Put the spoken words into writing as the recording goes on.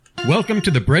Welcome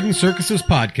to the Bread and Circuses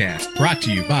podcast, brought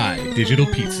to you by Digital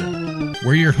Pizza,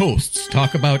 where your hosts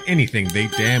talk about anything they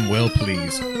damn well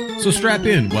please. So strap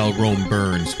in while Rome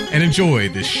burns and enjoy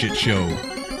this shit show.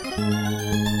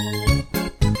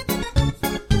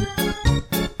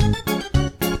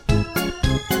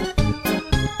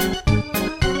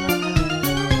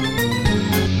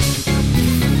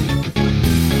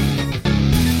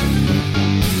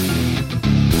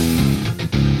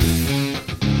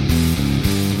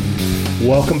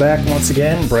 Welcome back once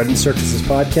again, Bread and Circuses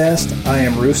podcast. I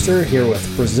am Rooster, here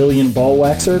with Brazilian ball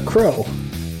waxer, Crow.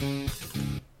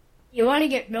 You want to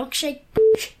get milkshake?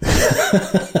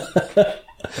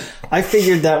 I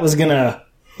figured that was going to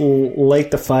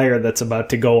light the fire that's about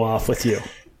to go off with you.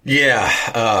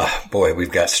 Yeah, boy,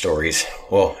 we've got stories.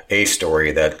 Well, a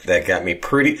story that got me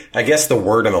pretty... I guess the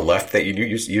word on the left that you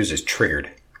use is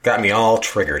triggered. Got me all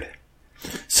triggered.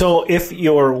 So if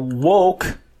you're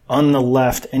woke on the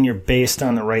left and you're based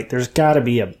on the right, there's got to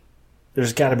be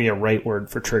a right word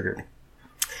for triggered.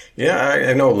 Yeah,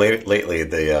 I know lately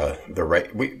the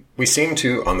right... We seem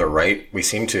to, on the right, we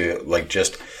seem to like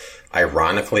just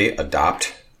ironically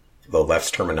adopt the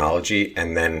left's terminology,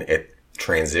 and then it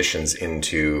transitions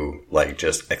into like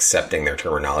just accepting their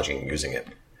terminology and using it.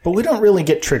 But we don't really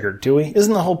get triggered, do we?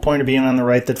 Isn't the whole point of being on the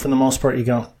right that for the most part you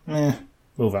go,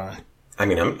 move on? I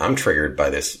mean, I'm triggered by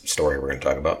this story we're going to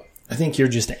talk about. I think you're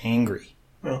just angry.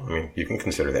 Well, I mean, you can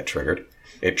consider that triggered.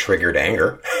 It triggered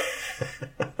anger.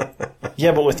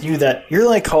 Yeah, but with you, you're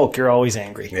like Hulk. You're always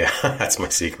angry. Yeah, that's my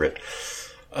secret.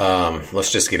 Let's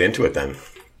just get into it then.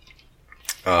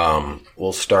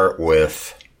 We'll start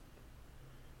with...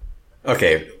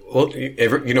 Okay, well,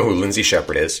 you know who Lindsay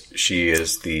Shepherd is. She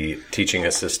is the teaching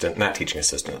assistant... Not teaching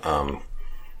assistant.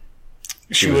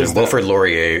 She was in Wilfrid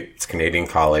Laurier's Canadian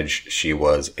college. She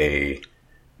was a...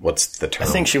 What's the term?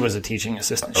 I think she was a teaching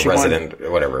assistant.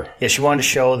 Whatever. Yeah, she wanted to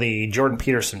show the Jordan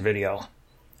Peterson video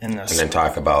in this. And then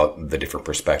talk about the different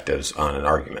perspectives on an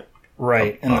argument.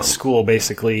 Right. And the school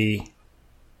basically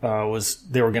they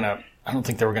were going to, I don't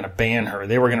think they were going to ban her.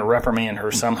 They were going to reprimand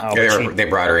her somehow. Yeah, they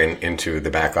brought her into the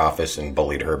back office and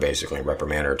bullied her, basically,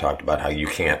 reprimanded her, talked about how you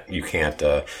can't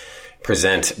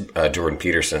present Jordan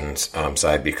Peterson's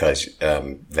side because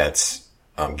that's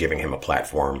giving him a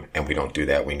platform, and we don't do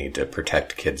that. We need to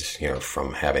protect kids,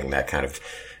 from having that kind of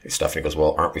stuff. And he goes,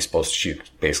 well, she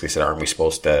basically said, aren't we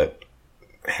supposed to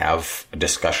have a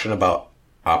discussion about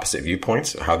opposite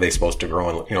viewpoints? How are they supposed to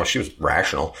grow? And, she was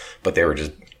rational, but they were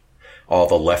just, all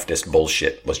the leftist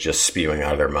bullshit was just spewing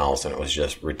out of their mouths, and it was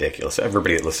just ridiculous.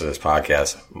 Everybody that listens to this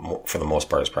podcast, for the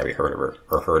most part, has probably heard of her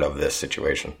or heard of this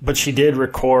situation. But she did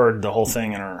record the whole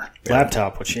thing in her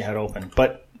laptop, which she had open.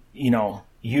 But,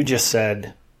 you just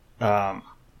said that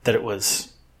it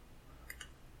was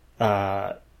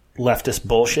leftist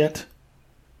bullshit.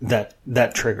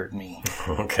 That triggered me.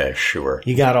 Okay, sure.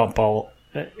 You got all.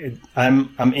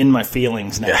 I'm in my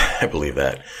feelings now. Yeah, I believe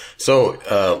that.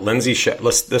 So, Lindsay,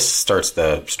 this starts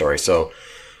the story. So,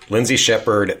 Lindsay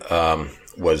Shepherd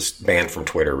was banned from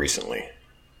Twitter recently,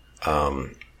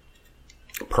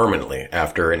 permanently,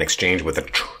 after an exchange with a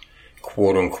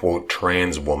quote-unquote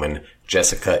trans woman,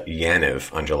 Jessica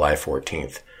Yaniv, on July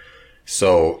 14th.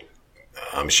 So,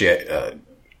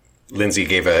 Lindsay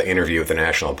gave an interview with the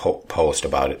National Post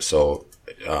about it. So,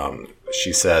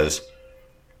 she says,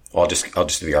 I'll just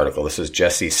do the article. This is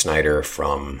Jesse Snyder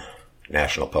from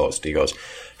National Post. He goes,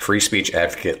 free speech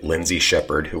advocate Lindsay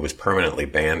Shepherd, who was permanently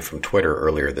banned from Twitter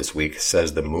earlier this week,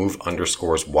 says the move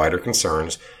underscores wider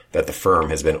concerns that the firm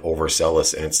has been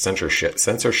overzealous in its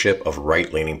censorship of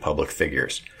right-leaning public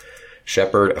figures.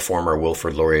 Shepherd, a former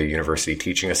Wilfrid Laurier University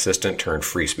teaching assistant turned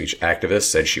free speech activist,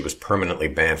 said she was permanently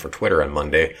banned from Twitter on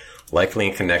Monday, likely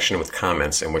in connection with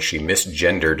comments in which she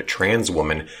misgendered trans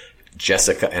woman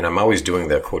Jessica, and I'm always doing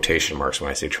the quotation marks when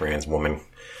I say trans woman,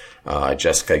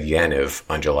 Jessica Yaniv,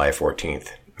 on July 14th.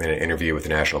 In an interview with the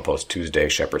National Post Tuesday,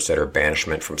 Shepherd said her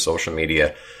banishment from social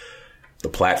media, the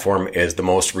platform, is the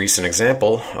most recent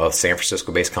example of San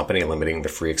Francisco-based company limiting the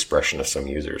free expression of some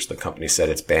users. The company said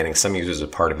it's banning some users as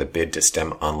part of the bid to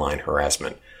stem online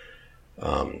harassment.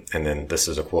 And then this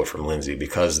is a quote from Lindsay.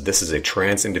 Because this is a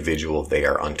trans individual, they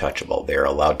are untouchable. They are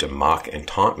allowed to mock and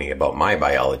taunt me about my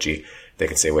biology. They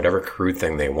can say whatever crude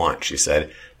thing they want, she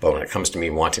said. But when it comes to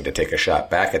me wanting to take a shot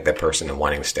back at that person and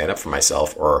wanting to stand up for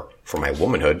myself or for my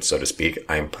womanhood, so to speak,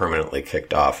 I am permanently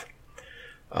kicked off.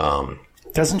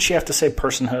 Doesn't she have to say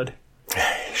personhood?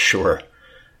 Sure.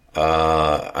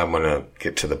 I'm going to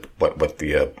get to what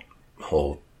the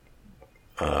whole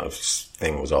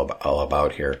thing was all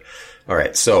about here. All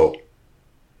right. So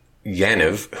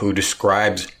Yaniv, who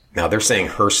describes, now they're saying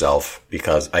herself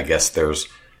because I guess there's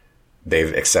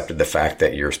they've accepted the fact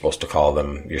that you're supposed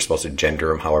to gender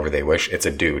them however they wish. It's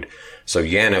a dude. So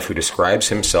Yanov, who describes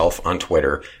himself on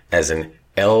Twitter as an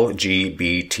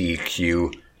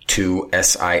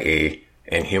LGBTQ2SIA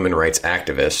and human rights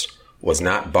activist, was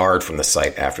not barred from the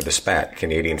site after the spat.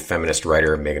 Canadian feminist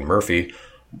writer Megan Murphy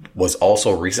was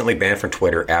also recently banned from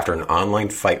Twitter after an online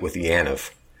fight with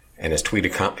Yanov, and has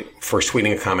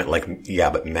tweeting a comment like, "Yeah,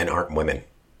 but men aren't women."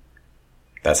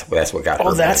 That's what got her.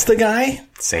 Oh, that's the guy?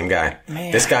 Same guy.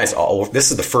 Man.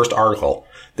 This is the first article.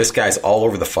 This guy's all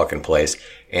over the fucking place,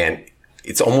 and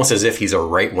it's almost as if he's a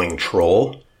right-wing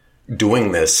troll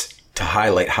doing this to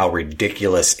highlight how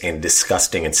ridiculous and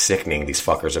disgusting and sickening these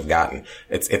fuckers have gotten.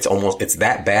 It's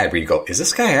that bad where you go, is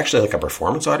this guy actually like a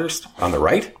performance artist on the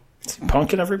right? Is he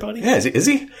punking everybody? Yeah, is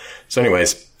he? So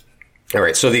anyways, all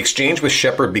right. So the exchange with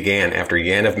Shepard began after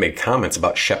Yanov made comments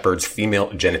about Shepard's female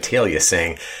genitalia,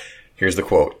 saying, here's the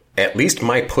quote, "At least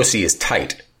my pussy is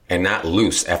tight and not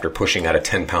loose after pushing out a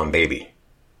 10-pound baby."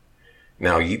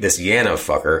 Now, this Yanov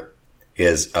fucker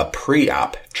is a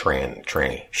pre-op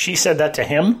tranny. She said that to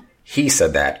him? He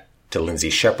said that to Lindsay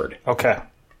Shepard, Okay.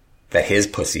 that his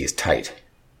pussy is tight.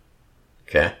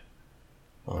 Okay?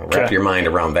 Well, wrap your mind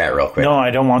around that real quick. No,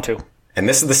 I don't want to. And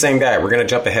this is the same guy. We're going to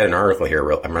jump ahead an article here.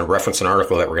 I'm going to reference an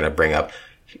article that we're going to bring up.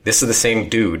 This is the same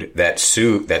dude that's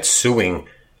suing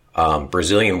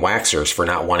Brazilian waxers for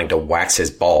not wanting to wax his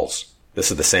balls.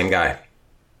 This is the same guy.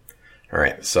 All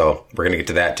right, so we're going to get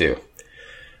to that too.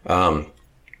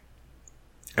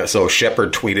 So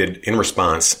Shepard tweeted in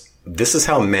response, "This is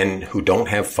how men who don't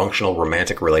have functional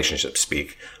romantic relationships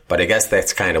speak, but I guess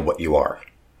that's kind of what you are."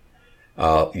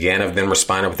 Yanov then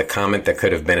responded with a comment that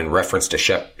could have been in reference to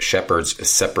Shepard's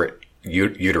separate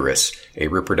uterus, a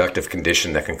reproductive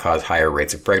condition that can cause higher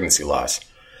rates of pregnancy loss.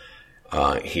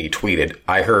 He tweeted,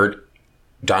 "I heard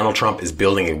Donald Trump is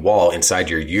building a wall inside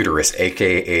your uterus,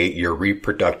 aka your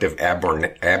reproductive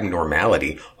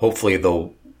abnormality. Hopefully the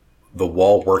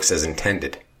wall works as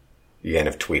intended,"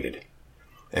 Yanov tweeted.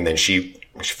 And then she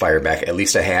fired back, "At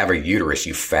least I have a uterus,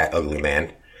 you fat, ugly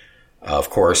man." Of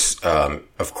course,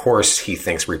 he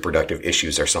thinks reproductive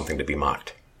issues are something to be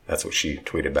mocked. That's what she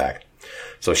tweeted back.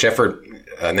 So Shepard,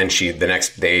 and then the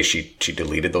next day she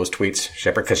deleted those tweets,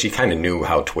 Shepard, because she kind of knew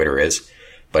how Twitter is,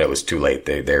 but it was too late.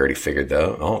 They already figured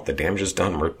the damage is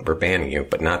done. We're banning you,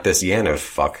 but not this Yanov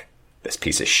fuck, this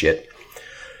piece of shit.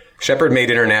 Shepard made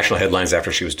international headlines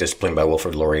after she was disciplined by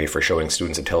Wilfrid Laurier for showing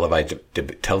students a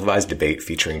televised debate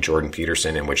featuring Jordan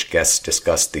Peterson, in which guests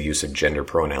discussed the use of gender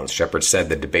pronouns. Shepard said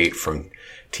the debate from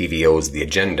TVO's The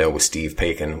Agenda with Steve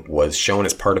Paikin was shown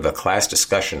as part of a class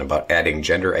discussion about adding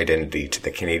gender identity to the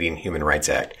Canadian Human Rights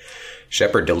Act.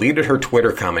 Shepard deleted her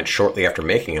Twitter comment shortly after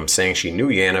making them, saying she knew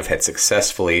Yanov had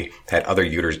successfully had other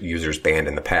users banned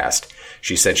in the past.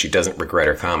 She said she doesn't regret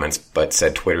her comments, but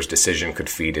said Twitter's decision could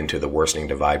feed into the worsening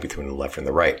divide between the left and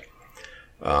the right.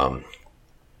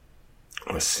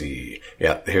 Let's see.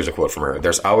 Yeah, here's a quote from her.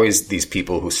 "There's always these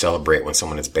people who celebrate when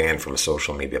someone is banned from a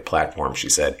social media platform," she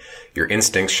said. "Your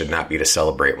instincts should not be to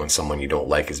celebrate when someone you don't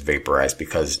like is vaporized,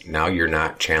 because now you're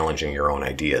not challenging your own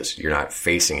ideas. You're not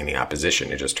facing any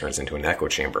opposition. It just turns into an echo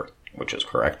chamber," which is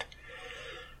correct.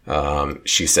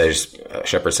 She says,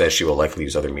 Shepard says she will likely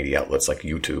use other media outlets like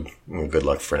YouTube. Good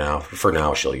luck for now. For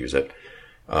now, she'll use it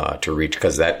to reach,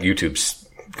 because that YouTube's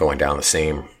going down the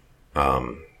same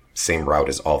route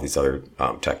as all these other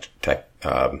tech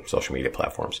social media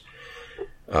platforms.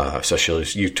 So she'll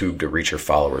use YouTube to reach her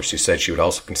followers. She said she would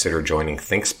also consider joining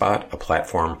ThinkSpot, a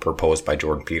platform proposed by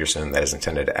Jordan Peterson that is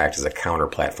intended to act as a counter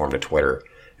platform to Twitter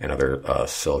and other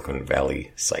Silicon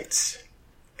Valley sites.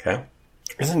 Okay?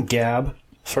 Isn't Gab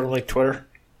sort of like Twitter?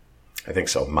 I think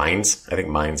so. Minds? I think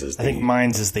Minds is the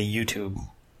YouTube.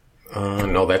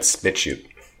 No, that's BitChute.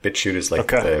 BitChute is like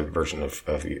the version of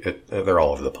it. They're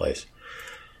all over the place.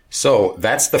 So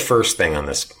that's the first thing on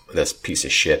this piece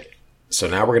of shit. So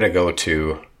now we're going to go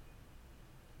to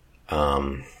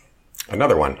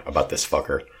another one about this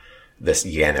fucker, this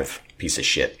Yanov piece of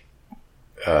shit.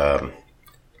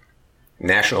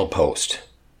 National Post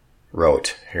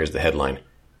wrote, here's the headline,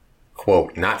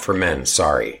 quote, "Not for men,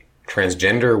 sorry.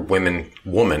 Transgender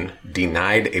woman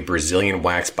denied a Brazilian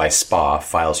wax by spa,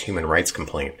 files human rights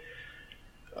complaint."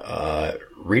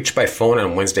 Reached by phone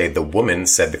on Wednesday, the woman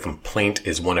said the complaint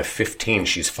is one of 15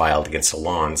 she's filed against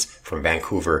salons from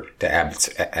Vancouver to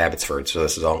Abbotsford. So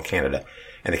this is all in Canada.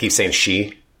 And they keep saying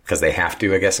she, because they have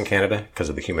to, I guess, in Canada, because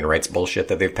of the human rights bullshit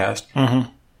that they've passed.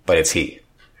 Mm-hmm. But it's he.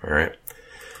 All right.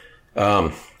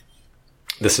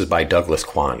 This is by Douglas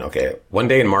Kwan. Okay. One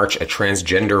day in March, a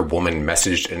transgender woman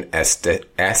messaged an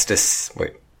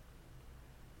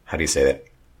how do you say that?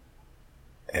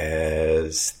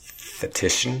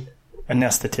 Esthetician?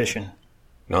 Anesthetician.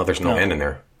 No, there's no N in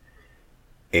there.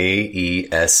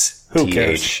 A-E-S-T-H-E-T.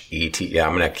 Yeah,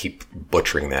 I'm going to keep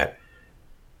butchering that.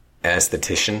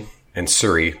 Esthetician in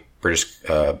Surrey, British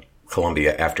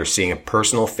Columbia, after seeing a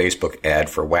personal Facebook ad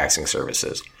for waxing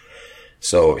services.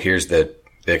 So here's the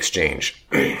exchange,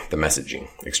 the messaging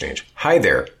exchange. Hi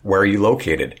there, where are you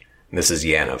located? And this is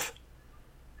Yanov.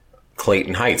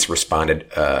 Clayton Heights, responded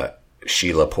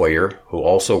Sheila Poyer, who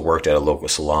also worked at a local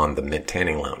salon, the Mint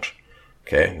Tanning Lounge.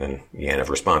 Okay, and then Yanov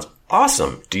responds,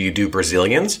 awesome. Do you do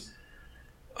Brazilians?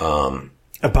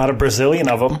 About a Brazilian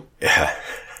of them. Yeah.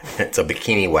 It's a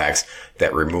bikini wax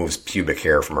that removes pubic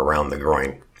hair from around the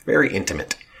groin. Very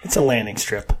intimate. It's a landing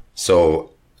strip.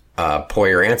 So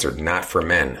Poyer answered, not for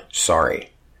men. Sorry.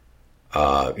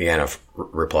 Yanov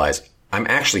replies, I'm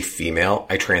actually female.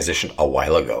 I transitioned a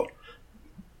while ago.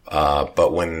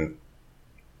 But when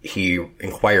he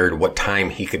inquired what time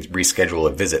he could reschedule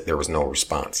a visit, there was no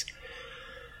response.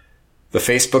 The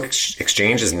Facebook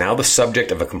exchange is now the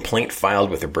subject of a complaint filed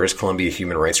with the British Columbia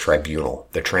Human Rights Tribunal.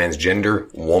 The transgender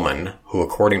woman, who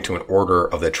according to an order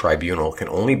of the tribunal can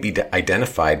only be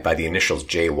identified by the initials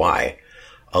JY,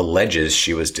 alleges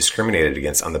she was discriminated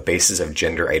against on the basis of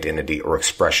gender identity or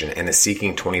expression and is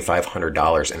seeking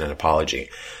 $2,500 in an apology.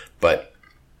 But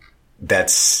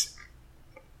that's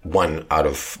one out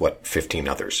of, 15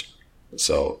 others.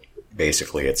 So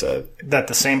basically it's that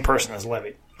the same person has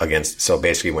levied. So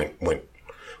basically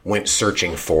went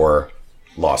searching for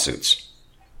lawsuits.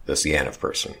 This Yanov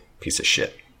person, piece of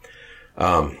shit.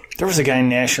 There was a guy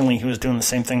nationally who was doing the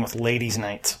same thing with ladies'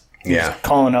 nights. He was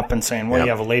calling up and saying, "Well, you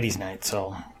have a ladies' night?"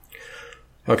 So,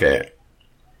 okay.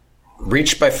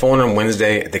 Reached by phone on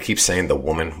Wednesday, they keep saying the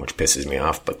woman, which pisses me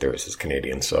off, but this is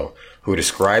Canadian, who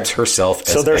describes herself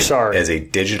as a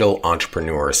digital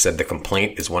entrepreneur, said the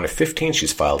complaint is one of 15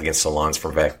 she's filed against salons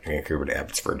from Vancouver to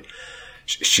Abbotsford.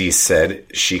 She said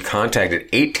she contacted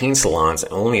 18 salons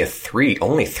and only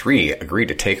three agreed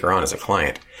to take her on as a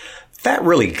client. That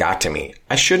really got to me.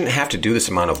 I shouldn't have to do this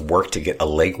amount of work to get a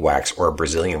leg wax or a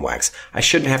Brazilian wax. I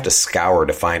shouldn't have to scour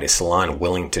to find a salon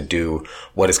willing to do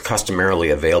what is customarily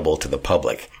available to the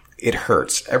public. It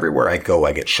hurts. Everywhere I go,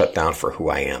 I get shut down for who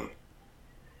I am.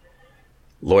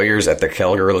 Lawyers at the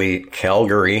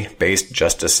Calgary-based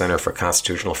Justice Center for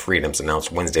Constitutional Freedoms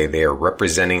announced Wednesday they are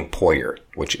representing Poyer,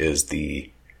 which is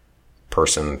the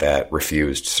person that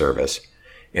refused service.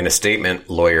 In a statement,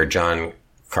 lawyer John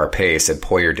Carpe said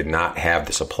Poyer did not have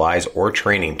the supplies or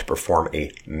training to perform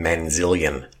a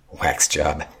Brazilian wax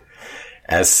job.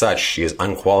 As such, she is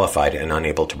unqualified and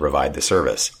unable to provide the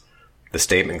service. The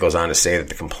statement goes on to say that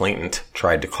the complainant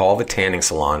tried to call the tanning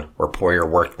salon where Poyer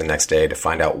worked the next day to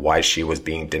find out why she was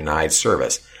being denied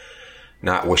service.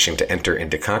 Not wishing to enter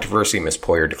into controversy, Ms.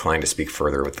 Poyer declined to speak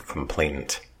further with the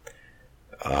complainant.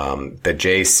 The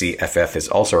JCFF is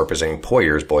also representing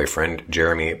Poyer's boyfriend,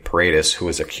 Jeremy Paredes, who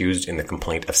is accused in the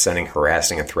complaint of sending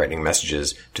harassing and threatening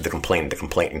messages to the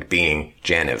complainant being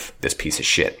Yanov, this piece of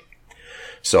shit.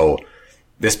 So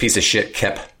this piece of shit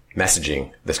kept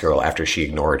messaging this girl after she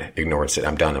ignored, said,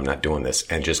 I'm done, I'm not doing this,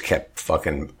 and just kept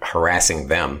fucking harassing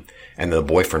them. And the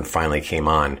boyfriend finally came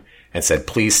on and said,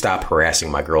 please stop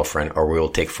harassing my girlfriend or we will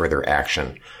take further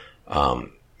action.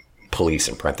 Police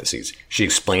in parentheses. She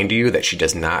explained to you that she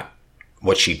does not,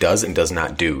 what she does and does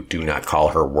not do. Do not call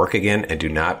her work again and do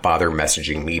not bother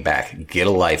messaging me back. Get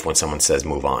a life when someone says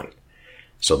move on.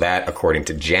 So that, according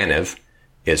to Yanov,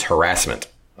 is harassment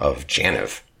of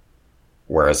Yanov.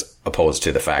 Whereas opposed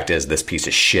to the fact is this piece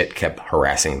of shit kept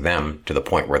harassing them to the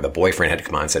point where the boyfriend had to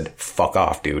come on and said, fuck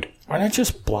off, dude. Why not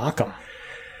just block them?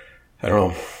 I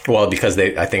don't know. Well, because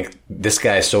I think this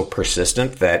guy is so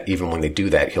persistent that even when they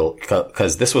do that,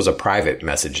 because this was a private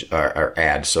message or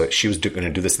ad. So she was going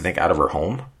to do this, I think, out of her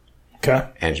home.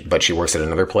 Okay. But she works at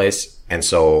another place. And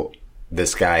so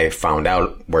this guy found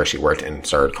out where she worked and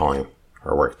started calling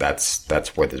her work.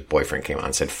 That's where this boyfriend came on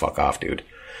and said, fuck off, dude.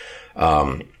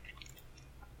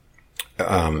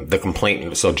 The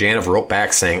complainant, so Yanov wrote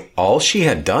back saying all she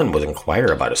had done was inquire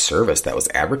about a service that was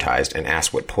advertised and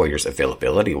asked what Poyer's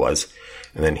availability was.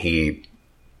 And then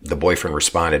the boyfriend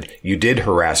responded, you did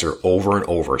harass her over and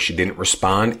over. She didn't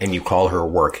respond and you call her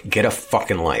work. Get a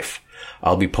fucking life.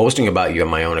 I'll be posting about you on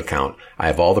my own account. I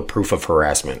have all the proof of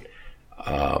harassment.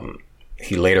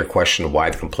 He later questioned why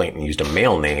the complainant used a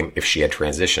male name if she had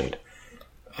transitioned.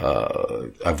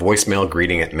 A voicemail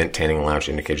greeting at Mint Tanning Lounge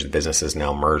indicates the business is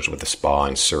now merged with the spa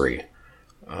in Surrey.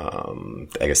 I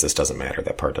guess this doesn't matter.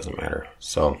 That part doesn't matter.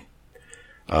 So,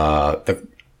 the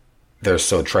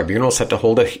tribunal set to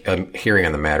hold a hearing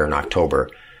on the matter in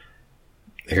October.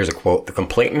 Here's a quote. The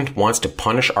complainant wants to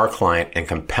punish our client and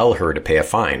compel her to pay a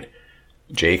fine.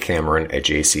 Jay Cameron, a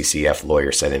JCCF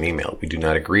lawyer, said in an email, "We do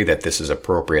not agree that this is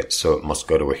appropriate, so it must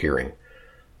go to a hearing."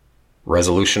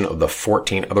 Resolution of the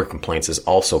 14 other complaints is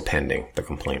also pending, the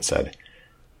complaint said.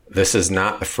 This is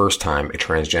not the first time a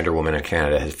transgender woman in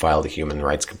Canada has filed a human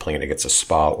rights complaint against a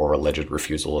spa or alleged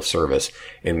refusal of service.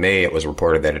 In May, it was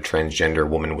reported that a transgender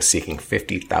woman was seeking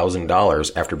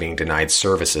 $50,000 after being denied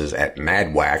services at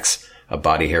Mad Wax, a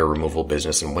body hair removal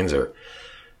business in Windsor.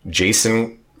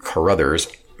 Jason Carruthers,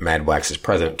 Mad Wax's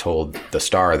president, told The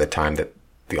Star at the time that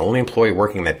the only employee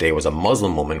working that day was a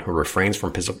Muslim woman who refrains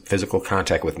from physical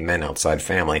contact with men outside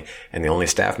family, and the only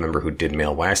staff member who did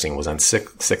male waxing was on sick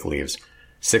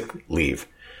leave.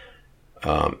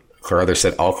 Carruthers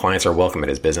said all clients are welcome at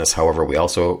his business. However, we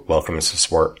also welcome and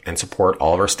support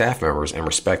all of our staff members and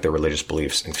respect their religious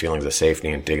beliefs and feelings of safety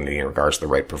and dignity in regards to the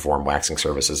right to perform waxing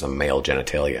services on male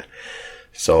genitalia.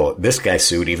 So this guy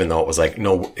sued, even though it was like,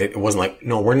 no, it wasn't like,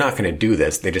 no, we're not going to do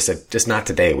this. They just said, just not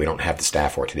today. We don't have the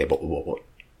staff for it today.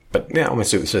 But yeah, I'm going to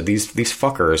sue. So these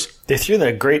fuckers. They threw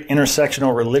that great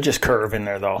intersectional religious curve in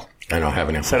there, though. I know,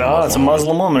 having it. Said, it's a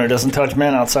Muslim woman who doesn't touch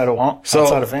men outside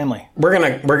of family. We're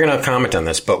gonna comment on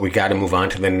this, but we got to move on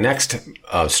to the next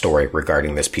story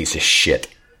regarding this piece of shit.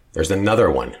 There's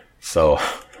another one. So,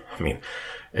 I mean,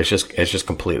 it's just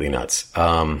completely nuts.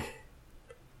 I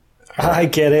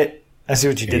get it. I see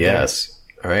what you did there. Yes.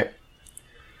 All right.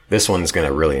 This one's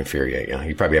gonna really infuriate you.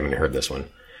 You probably haven't heard this one.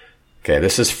 Okay,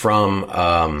 this is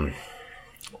from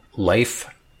Life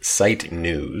Site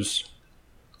News.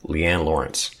 Leanne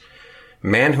Lawrence.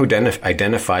 Man who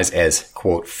identifies as,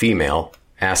 quote, female,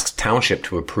 asks township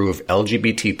to approve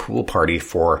LGBT pool party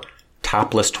for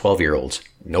topless 12-year-olds.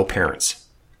 No parents.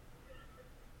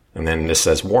 And then this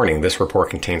says, warning, this report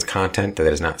contains content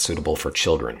that is not suitable for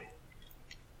children.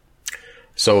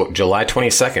 So, July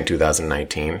 22nd,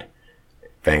 2019,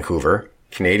 Vancouver,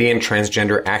 Canadian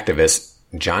transgender activist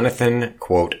Jonathan,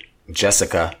 quote,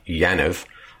 Jessica Yaniv,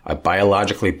 a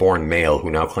biologically born male who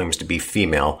now claims to be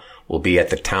female, will be at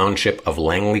the Township of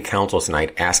Langley Council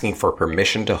tonight asking for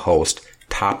permission to host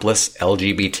topless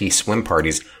LGBT swim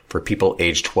parties for people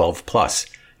aged 12 plus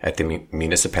at the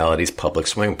municipality's public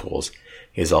swimming pools.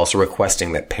 He is also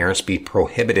requesting that parents be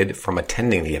prohibited from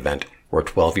attending the event where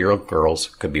 12-year-old girls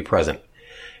could be present.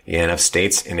 Yaniv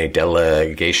states in a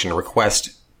delegation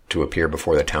request to appear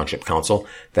before the Township Council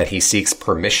that he seeks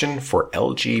permission for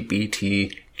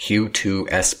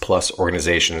LGBTQ2S plus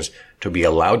organizations to be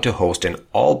allowed to host an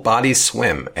all-bodies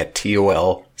swim at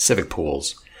TOL civic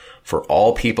pools for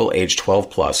all people aged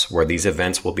 12 plus, where these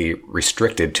events will be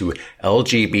restricted to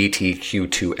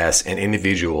LGBTQ2S and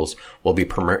individuals will be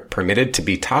permitted to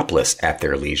be topless at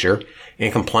their leisure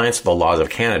in compliance with the laws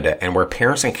of Canada, and where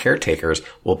parents and caretakers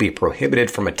will be prohibited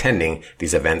from attending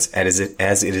these events as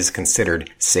it is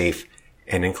considered safe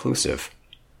and inclusive.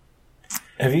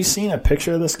 Have you seen a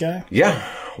picture of this guy? Yeah.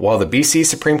 While the BC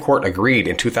Supreme Court agreed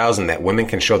in 2000 that women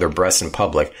can show their breasts in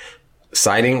public,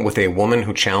 siding with a woman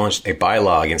who challenged a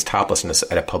bylaw against toplessness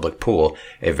at a public pool,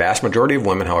 a vast majority of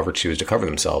women, however, choose to cover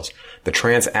themselves. The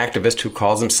trans activist who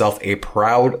calls himself a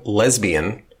proud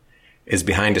lesbian is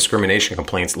behind discrimination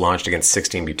complaints launched against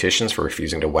 16 beauticians for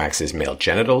refusing to wax his male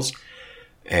genitals.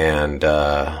 And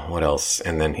what else?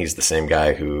 And then he's the same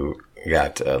guy who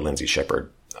got Lindsay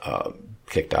Shepherd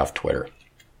kicked off Twitter.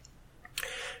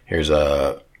 Here's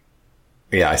I'm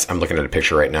looking at a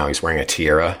picture right now. He's wearing a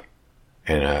tiara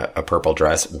and a purple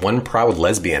dress. One proud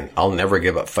lesbian. I'll never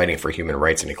give up fighting for human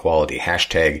rights and equality.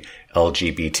 Hashtag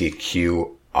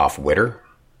LGBTQ off Twitter.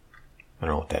 I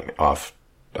don't know what that means. Off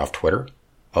Twitter?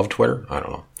 Of Twitter? I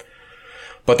don't know.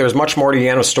 But there's much more to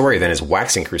Yaniv's story than his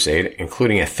waxing crusade,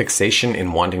 including a fixation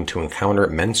in wanting to encounter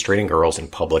menstruating girls in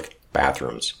public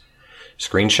bathrooms.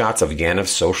 Screenshots of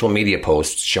Yaniv's social media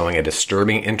posts showing a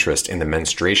disturbing interest in the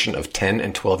menstruation of 10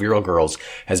 and 12-year-old girls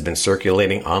has been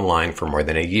circulating online for more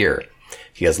than a year.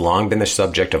 He has long been the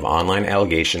subject of online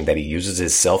allegation that he uses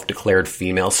his self-declared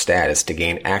female status to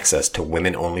gain access to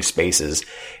women-only spaces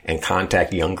and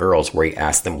contact young girls where he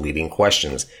asks them leading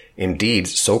questions. Indeed,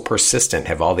 so persistent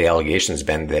have all the allegations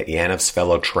been that Yaniv's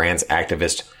fellow trans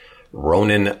activist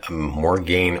Ronan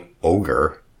Morgaine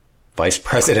Ogre, vice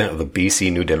president of the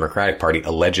BC New Democratic Party,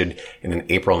 alleged in an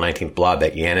April 19th blog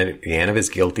that Yaniv is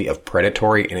guilty of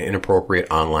predatory and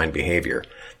inappropriate online behavior.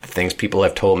 The things people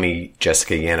have told me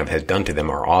Jessica Yaniv has done to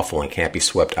them are awful and can't be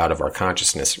swept out of our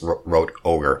consciousness, wrote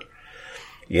Ogre.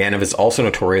 Yaniv is also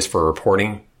notorious for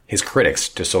reporting his critics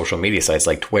to social media sites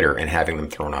like Twitter and having them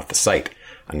thrown off the site.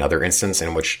 Another instance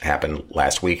in which happened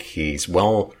last week, he's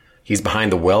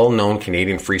behind the well-known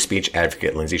Canadian free speech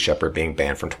advocate Lindsay Shepherd being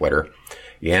banned from Twitter.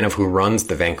 Yaniv, who runs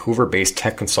the Vancouver-based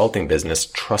tech consulting business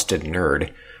Trusted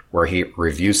Nerd, where he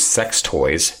reviews sex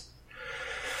toys.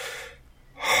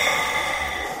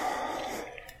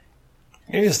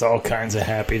 You're just all kinds of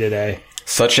happy today.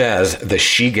 Such as the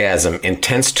Shegasm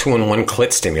Intense 2-in-1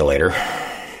 Clit Stimulator.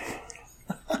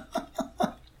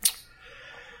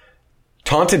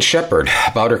 Taunted shepherd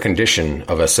about her condition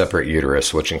of a separate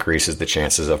uterus, which increases the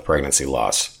chances of pregnancy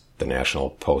loss, the National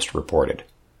Post reported.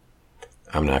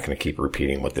 I'm not going to keep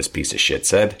repeating what this piece of shit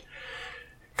said,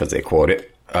 because they quote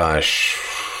it.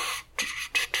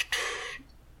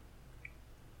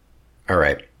 All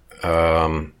right.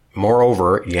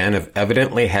 Moreover, Yaniv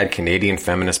evidently had Canadian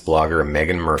feminist blogger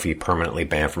Megan Murphy permanently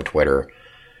banned from Twitter.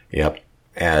 Yep.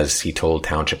 As he told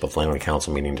Township of Langley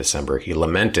Council meeting in December, he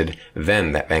lamented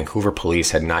then that Vancouver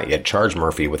police had not yet charged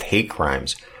Murphy with hate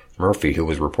crimes. Murphy, who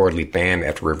was reportedly banned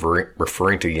after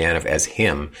referring to Yaniv as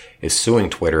him, is suing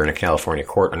Twitter in a California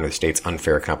court under the state's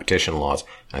unfair competition laws.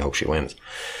 I hope she wins.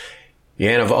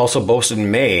 Yaniv also boasted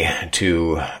in May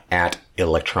to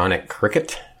 @Electronic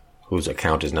Cricket, whose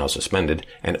account is now suspended,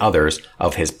 and others,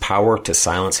 of his power to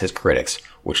silence his critics,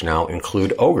 which now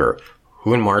include Ogre,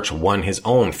 who in March won his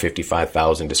own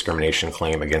 $55,000 discrimination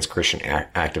claim against Christian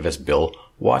activist Bill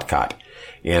Watcott.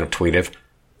 Yaniv tweeted,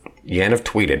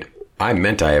 "I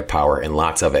meant I have power and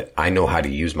lots of it. I know how to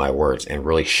use my words and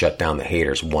really shut down the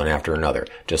haters one after another.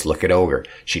 Just look at Ogre.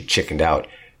 She chickened out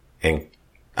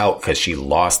because she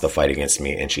lost the fight against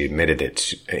me, and she admitted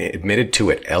to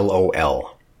it.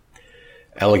 LOL."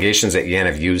 Allegations that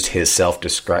Yaniv used his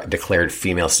self-declared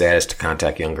female status to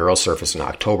contact young girls surfaced in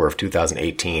October of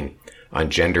 2018 on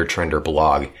Gender Trender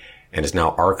blog and is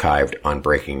now archived on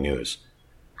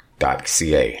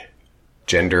breakingnews.ca.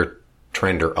 Gender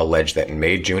Trender alleged that in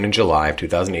May, June, and July of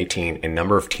 2018, a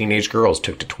number of teenage girls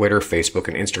took to Twitter, Facebook,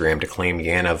 and Instagram to claim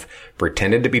Yaniv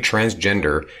pretended to be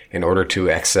transgender in order to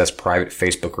access private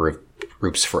Facebook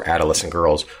groups for adolescent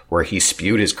girls, where he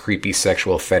spewed his creepy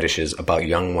sexual fetishes about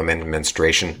young women,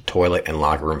 menstruation, toilet, and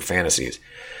locker room fantasies.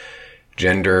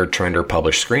 Gender Trender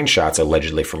published screenshots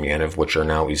allegedly from Yaniv, which are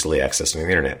now easily accessed on the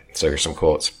internet. So here's some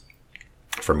quotes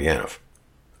from Yaniv.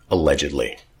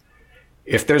 Allegedly.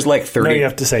 If there's like 30... No, you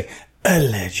have to say,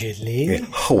 allegedly.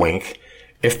 Wink.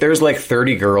 If there's like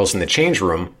 30 girls in the change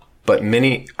room, but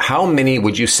how many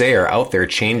would you say are out there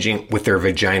changing with their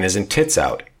vaginas and tits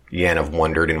out? Yaniv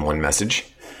wondered in one message.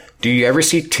 Do you ever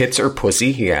see tits or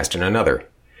pussy? He asked in another.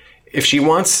 If she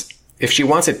wants a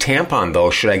tampon,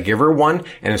 though, should I give her one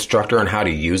and instruct her on how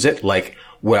to use it? Like,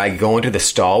 would I go into the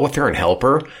stall with her and help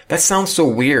her? That sounds so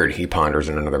weird, he ponders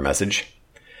in another message.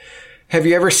 Have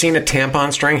you ever seen a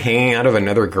tampon string hanging out of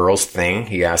another girl's thing?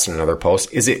 He asked in another post.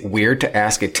 Is it weird to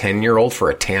ask a 10-year-old for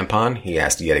a tampon? He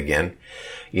asked yet again.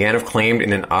 Yaniv claimed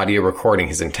in an audio recording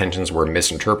his intentions were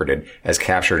misinterpreted, as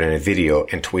captured in a video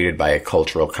and tweeted by a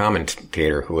cultural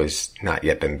commentator who has not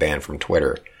yet been banned from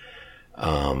Twitter.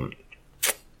 So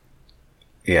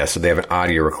they have an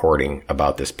audio recording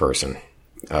about this person,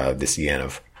 this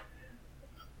Yaniv.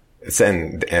 It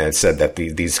said that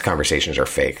these conversations are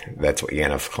fake. That's what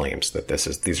Yaniv claims, that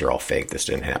these are all fake. This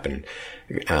didn't happen.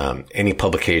 Any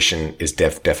publication is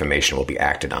defamation will be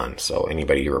acted on. So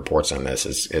anybody who reports on this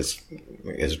is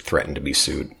threatened to be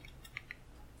sued.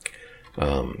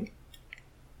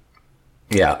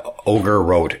 Ogre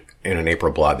wrote in an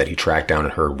April blog that he tracked down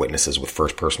and heard witnesses with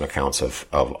first-person accounts of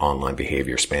online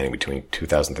behavior spanning between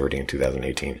 2013 and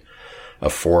 2018.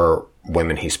 Of 4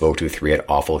 women he spoke to, 3 had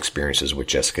awful experiences with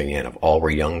Jessica Yaniv. All were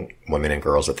young women and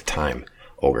girls at the time.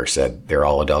 Ogre said, "They're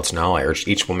all adults now. I urged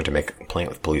each woman to make a complaint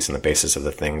with police on the basis of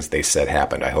the things they said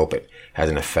happened. I hope it has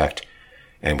an effect,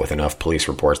 and with enough police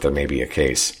reports, there may be a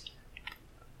case."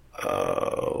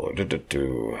 I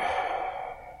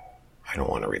don't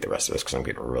want to read the rest of this because I'm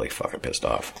getting really fucking pissed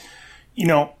off. You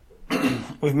know,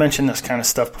 we've mentioned this kind of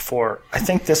stuff before. I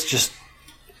think this just...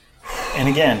 And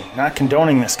again, not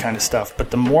condoning this kind of stuff, but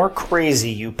the more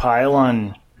crazy you pile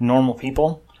on normal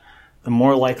people, the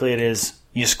more likely it is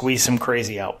you squeeze some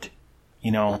crazy out.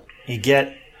 You know, you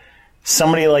get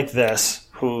somebody like this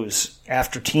who's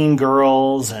after teen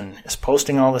girls and is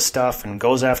posting all this stuff and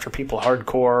goes after people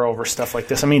hardcore over stuff like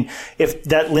this. I mean, if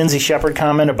that Lindsay Shepherd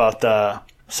comment about the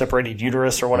separated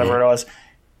uterus or whatever it was,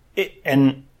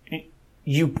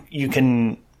 you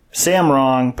can say I'm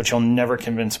wrong, but you'll never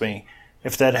convince me.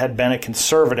 If that had been a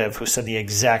conservative who said the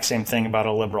exact same thing about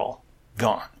a liberal,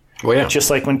 gone. Well, yeah.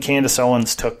 Just like when Candace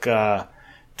Owens took Sarah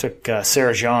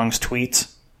Jeong's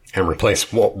tweets. And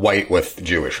replaced white with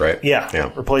Jewish, right?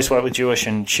 Yeah. Replaced white with Jewish,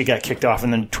 and she got kicked off,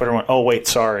 and then Twitter went, oh, wait,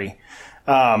 sorry.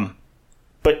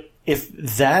 But if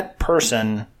that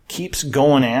person keeps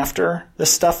going after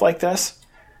this stuff like this,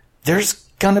 there's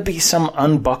going to be some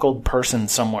unbuckled person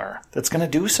somewhere that's going to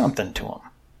do something to them.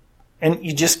 And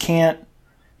you just can't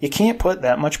put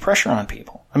that much pressure on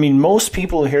people. I mean, most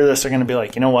people who hear this are going to be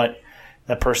like, you know what?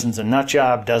 That person's a nut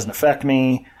job, doesn't affect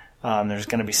me. There's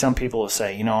going to be some people who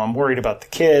say, you know, I'm worried about the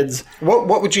kids.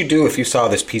 What would you do if you saw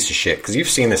this piece of shit? Because you've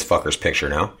seen this fucker's picture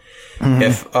now.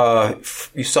 Mm-hmm.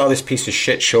 If you saw this piece of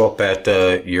shit show up at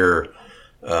a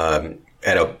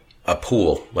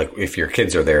pool, like if your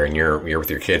kids are there and you're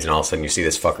with your kids, and all of a sudden you see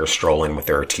this fucker stroll in with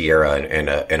their tiara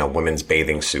and a women's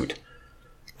bathing suit.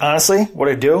 Honestly, what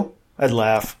I'd do, I'd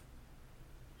laugh.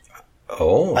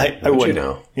 Oh, I would. You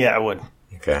know? Yeah, I would.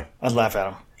 Okay. I'd laugh at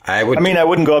him. I would. I mean, I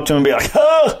wouldn't go up to him and be like,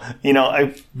 oh! You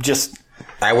know,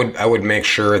 I would make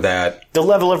sure that the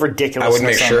level of ridiculousness. I would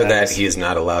make sure that he is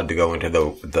not allowed to go into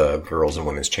the girls' and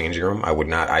women's changing room. I would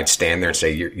not. I'd stand there and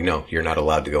say, you're not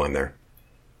allowed to go in there.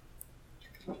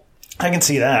 I can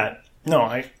see that. No,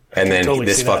 I and then totally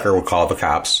this fucker would call the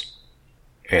cops,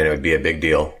 and it would be a big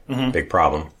deal, big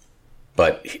problem.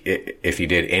 But if he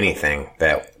did anything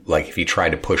that, like, if he tried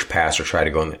to push past or try to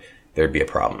go in, there'd be a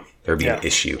problem. There'd be an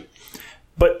issue.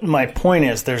 But my point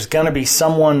is, there's going to be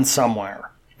someone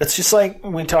somewhere. It's just like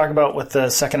we talk about with the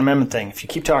Second Amendment thing. If you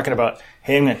keep talking about,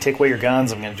 hey, I'm going to take away your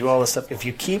guns, I'm going to do all this stuff. If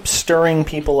you keep stirring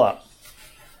people up,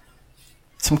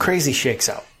 some crazy shakes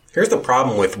out. Here's the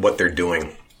problem with what they're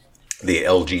doing. The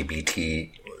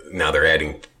LGBT, now they're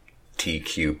adding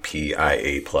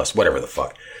TQPIA+, whatever the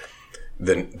fuck.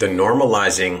 The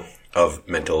normalizing of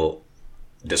mental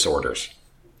disorders.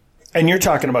 And you're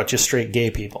talking about just straight gay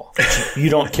people. You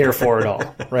don't care for at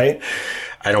all, right?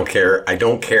 I don't care. I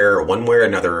don't care one way or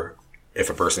another if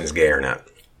a person is gay or not.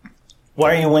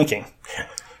 Why are you winking?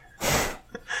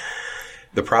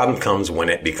 The problem comes when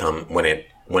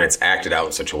it's acted out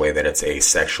in such a way that it's a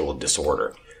sexual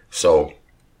disorder. So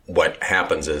what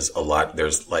happens is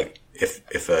there's like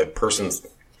if a person's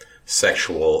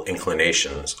sexual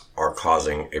inclinations are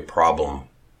causing a problem,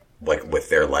 like with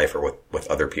their life or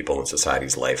with other people in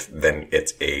society's life, then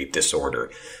it's a disorder.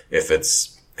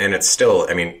 It's still,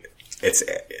 I mean,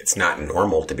 it's not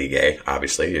normal to be gay.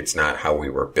 Obviously, it's not how we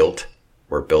were built.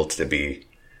 We're built to be,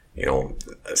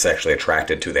 sexually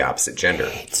attracted to the opposite gender.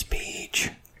 Hate speech.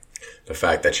 The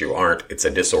fact that you aren't, it's a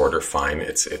disorder. Fine.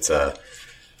 It's a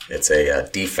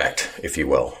defect, if you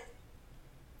will.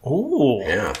 Ooh.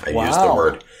 Yeah, I used the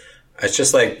word. It's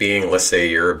just like being, let's say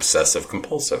you're obsessive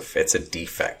compulsive. It's a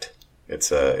defect.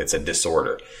 It's a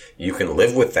disorder. You can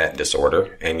live with that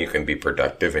disorder and you can be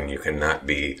productive and you can not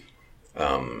be,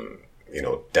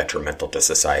 detrimental to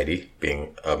society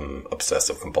being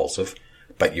obsessive compulsive.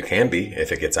 But you can be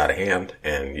if it gets out of hand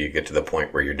and you get to the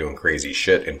point where you're doing crazy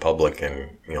shit in public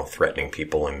and, threatening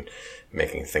people and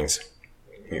making things,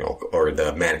 or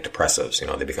the manic depressives,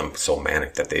 they become so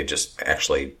manic that they just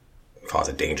actually cause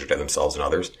a danger to themselves and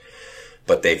others.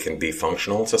 But they can be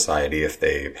functional in society if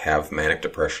they have manic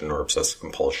depression or obsessive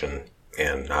compulsion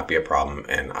and not be a problem.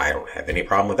 And I don't have any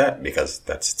problem with that because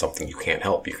that's something you can't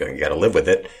help. You got to live with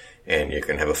it and you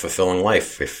can have a fulfilling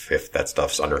life if that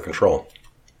stuff's under control.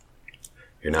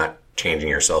 You're not changing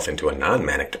yourself into a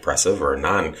non-manic depressive or a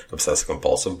non-obsessive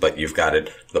compulsive, but you've got it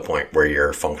to the point where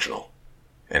you're functional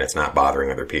and it's not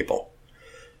bothering other people.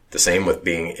 The same with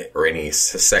any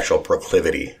sexual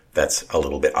proclivity that's a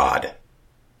little bit odd.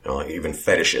 Even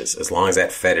fetishes. As long as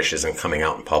that fetish isn't coming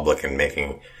out in public and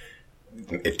making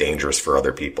it dangerous for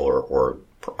other people or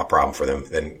a problem for them,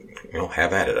 then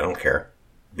have at it. I don't care.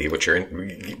 Be what you're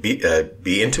in.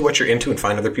 Be into what you're into, and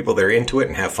find other people that are into it,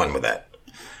 and have fun with that.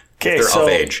 Okay, if they're of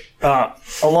age.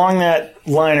 Along that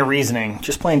line of reasoning,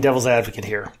 just playing devil's advocate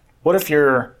here. What if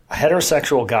you're a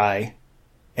heterosexual guy,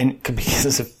 and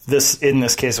because if in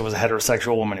this case it was a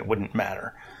heterosexual woman, it wouldn't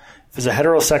matter. If it's a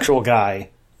heterosexual guy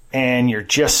and you're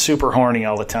just super horny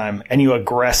all the time and you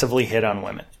aggressively hit on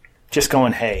women, just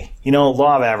going, hey,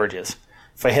 law of averages.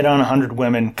 If I hit on 100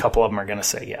 women, a couple of them are going to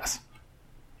say yes.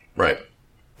 Right.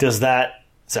 Does that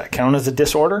count as a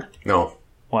disorder? No.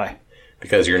 Why?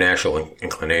 Because your natural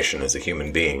inclination as a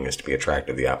human being is to be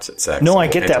attracted to the opposite sex. No, I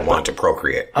get that. To want to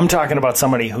procreate. I'm talking about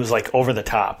somebody who's like over the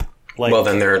top. Like, well,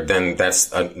 then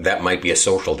that might be a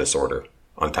social disorder.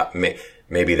 On top,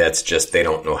 maybe that's just they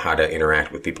don't know how to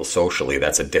interact with people socially.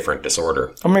 That's a different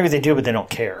disorder. Or maybe they do, but they don't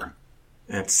care.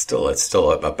 It's still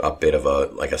a bit of a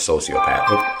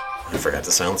sociopath. Oop, I forgot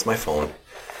to silence my phone.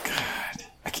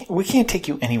 God, we can't take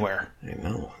you anywhere. I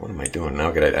know. What am I doing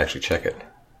now? Got to actually check it.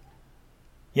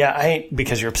 Yeah,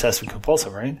 because you're obsessive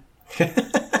compulsive, right?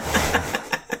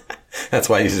 That's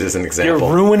why I use it as an example.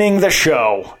 You're ruining the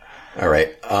show. All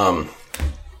right.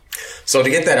 So to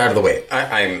get that out of the way,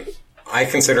 I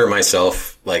consider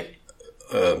myself like,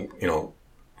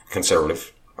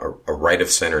 conservative, a right of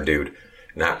center dude,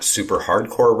 not super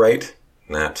hardcore right,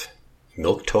 not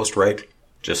milquetoast right,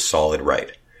 just solid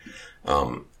right.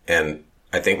 And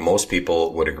I think most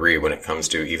people would agree when it comes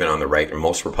to, even on the right, and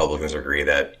most Republicans agree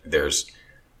that there's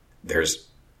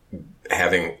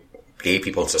having gay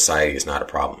people in society is not a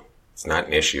problem. It's not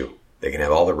an issue. They can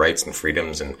have all the rights and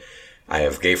freedoms, and I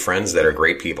have gay friends that are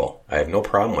great people. I have no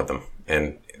problem with them.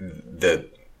 And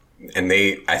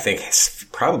they, I think,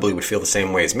 probably would feel the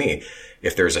same way as me.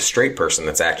 If there's a straight person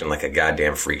that's acting like a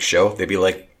goddamn freak show, they'd be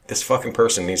like, this fucking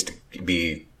person needs to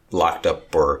be locked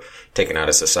up or taken out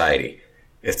of society.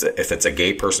 If it's a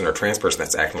gay person or trans person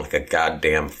that's acting like a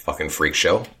goddamn fucking freak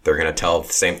show, they're going to tell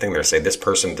the same thing. They're going to say, this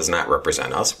person does not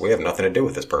represent us. We have nothing to do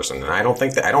with this person. And I don't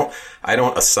think that, I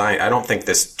don't think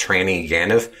this tranny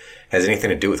Yaniv has anything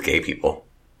to do with gay people.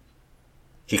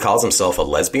 He calls himself a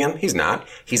lesbian. He's not.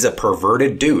 He's a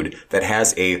perverted dude that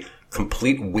has a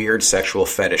complete weird sexual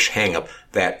fetish hang-up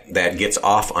that gets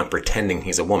off on pretending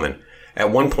he's a woman. At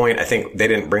one point, I think they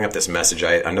didn't bring up this message.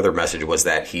 Another message was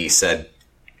that he said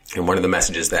in one of the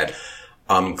messages that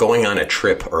going on a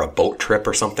trip or a boat trip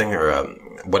or something, or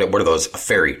what are those? A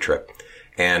ferry trip.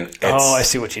 And I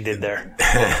see what you did there.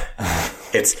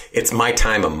 It's my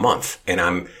time a month,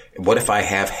 and what if I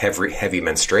have heavy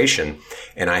menstruation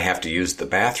and I have to use the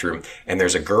bathroom, and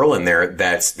there's a girl in there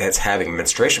that's having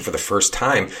menstruation for the first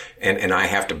time, and I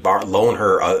have to loan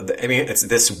her. It's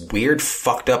this weird,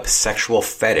 fucked up sexual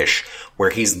fetish where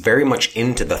he's very much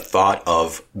into the thought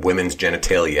of women's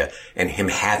genitalia and him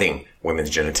having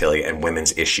women's genitalia and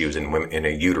women's issues and women in a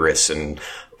uterus and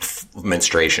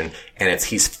menstruation, and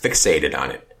he's fixated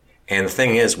on it. And the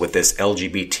thing is, with this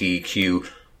LGBTQ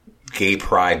gay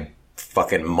pride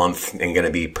fucking month, and going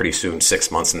to be pretty soon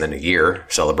 6 months and then a year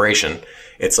celebration,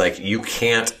 it's like, you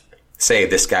can't say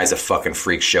this guy's a fucking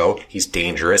freak show. He's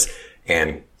dangerous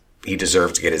and he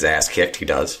deserves to get his ass kicked. He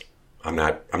does. I'm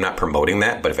not promoting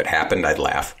that, but if it happened, I'd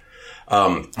laugh.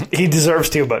 He deserves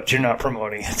to, but you're not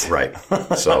promoting it. Right.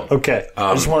 So okay.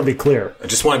 I just want to be clear.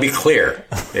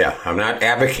 Yeah. I'm not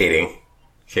advocating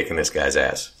kicking this guy's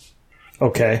ass.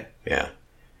 Okay. Yeah.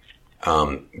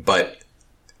 But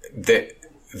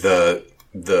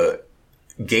the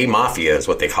gay mafia is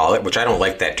what they call it, which I don't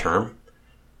like that term.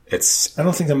 I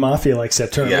don't think the mafia likes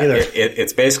that term either.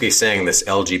 It's basically saying this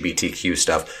LGBTQ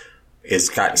stuff is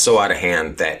gotten so out of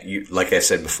hand that you, like I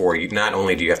said before, not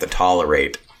only do you have to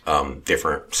tolerate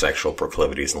different sexual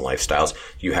proclivities and lifestyles,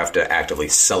 you have to actively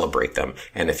celebrate them.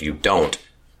 And if you don't,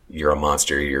 you're a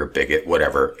monster, you're a bigot,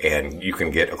 whatever. And you can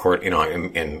get,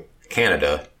 in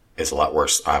Canada, it's a lot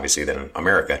worse, obviously, than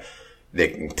America. They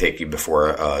can take you before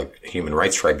a human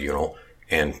rights tribunal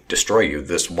and destroy you.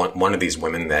 This one of these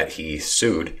women that he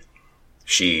sued,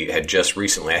 she had just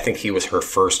recently, I think he was her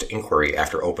first inquiry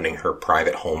after opening her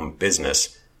private home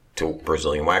business to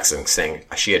Brazilian waxing, saying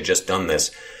she had just done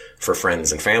this for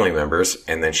friends and family members,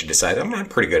 and then she decided, I'm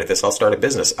pretty good at this. I'll start a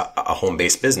business, a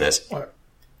home-based business. What?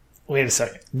 Wait a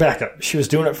second. Back up. She was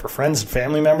doing it for friends and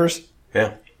family members?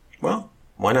 Yeah. Well,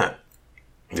 why not?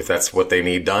 If that's what they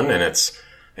need done, and it's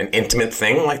an intimate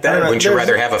thing like that, wouldn't you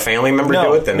rather have a family member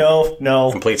do it than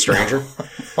a complete stranger?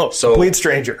 Complete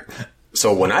stranger.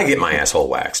 So when I get my asshole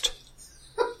waxed,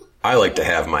 I like to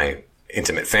have my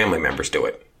intimate family members do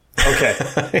it.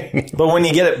 Okay. But when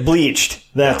you get it bleached,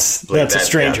 that's a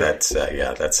stranger.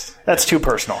 Yeah, that's too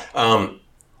personal.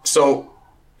 So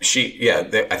I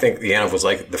think Yaniv was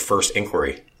like the first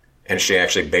inquiry, and she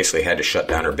actually basically had to shut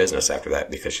down her business after that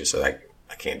because she said,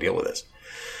 I can't deal with this.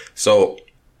 So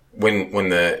when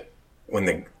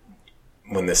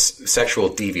this sexual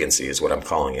deviancy is what I'm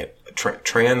calling it,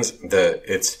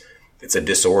 it's a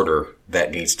disorder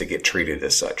that needs to get treated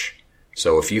as such.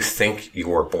 So if you think you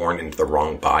were born into the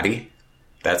wrong body,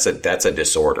 that's a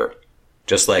disorder.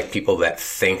 Just like people that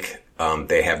think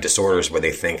they have disorders where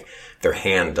they think their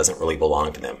hand doesn't really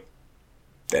belong to them,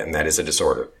 and that is a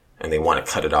disorder, and they want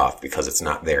to cut it off because it's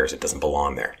not theirs. It doesn't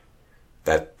belong there.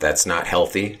 That's not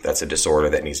healthy. That's a disorder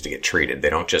that needs to get treated.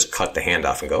 They don't just cut the hand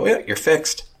off and go, yeah, you're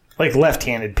fixed. Like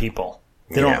left-handed people,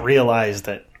 they don't realize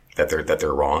that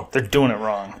they're wrong. They're doing it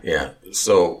wrong. Yeah.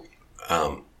 So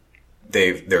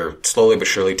they're slowly but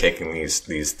surely taking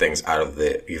these things out of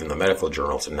even the medical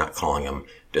journals and not calling them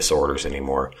disorders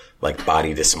anymore, like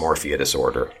body dysmorphia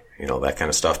disorder, that kind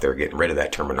of stuff. They're getting rid of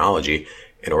that terminology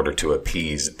in order to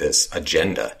appease this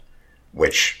agenda,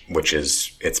 which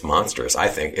is, it's monstrous. I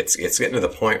think it's getting to the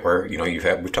point where,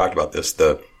 we've talked about this,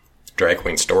 the drag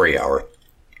queen story hour,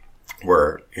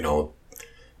 where,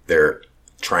 they're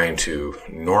trying to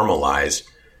normalize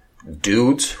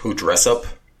dudes who dress up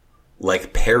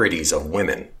like parodies of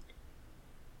women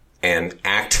and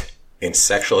act in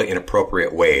sexually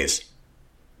inappropriate ways,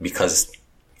 because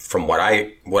from what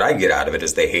I get out of it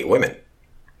is they hate women.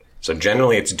 So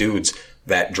generally it's dudes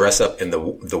that dress up in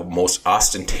the most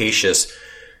ostentatious,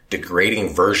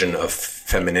 degrading version of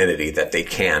femininity that they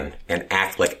can and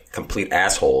act like complete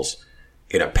assholes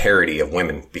in a parody of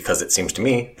women because it seems to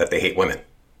me that they hate women.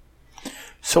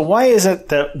 So why is it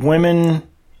that women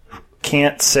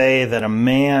can't say that a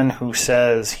man who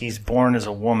says he's born as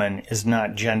a woman is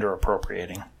not gender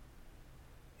appropriating?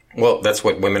 Well, that's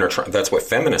what women are. That's what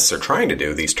feminists are trying to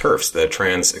do. These TERFs, the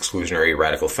trans exclusionary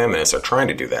radical feminists, are trying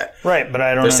to do that. Right, but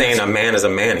I don't. They're saying a man is a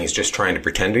man. He's just trying to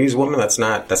pretend he's a woman. That's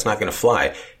not going to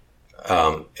fly.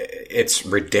 It's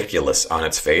ridiculous on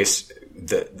its face.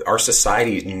 Our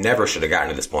society never should have gotten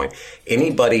to this point.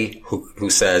 Anybody who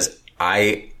says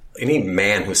any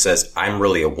man who says I'm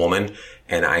really a woman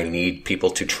and I need people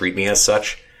to treat me as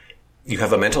such, you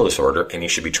have a mental disorder and you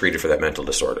should be treated for that mental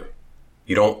disorder.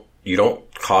 You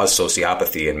don't cause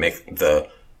sociopathy and make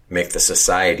the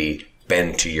society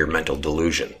bend to your mental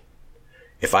delusion.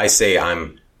 If I say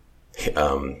I'm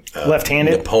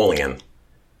left-handed Napoleon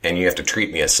and you have to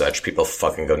treat me as such, people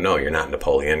fucking go, no, you're not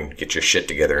Napoleon. Get your shit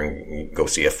together and go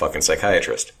see a fucking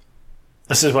psychiatrist.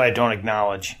 This is why I don't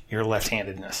acknowledge your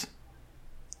left-handedness.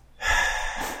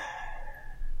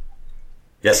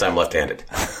 Yes, I'm left-handed.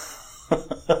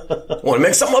 Want to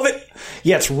make some of it?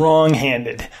 Yeah, it's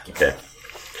wrong-handed. Okay.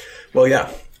 Well,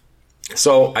 yeah.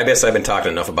 So I guess I've been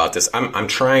talking enough about this. I'm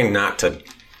trying not to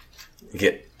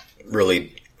get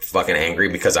really fucking angry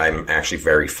because I'm actually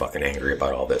very fucking angry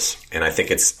about all this, and I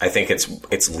think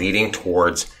it's leading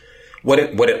towards what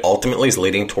it ultimately is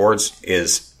leading towards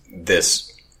is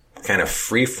this kind of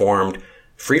free-form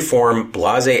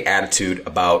blasé attitude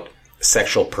about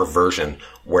sexual perversion,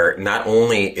 where not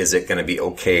only is it going to be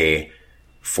okay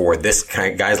for this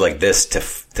kind guys like this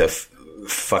to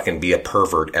fucking be a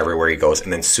pervert everywhere he goes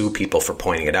and then sue people for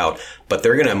pointing it out, but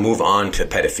they're going to move on to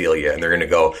pedophilia and they're going to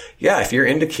go, yeah, if you're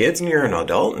into kids and you're an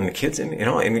adult and the kids, and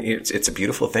and it's a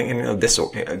beautiful thing, and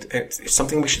it's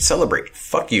something we should celebrate.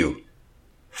 Fuck you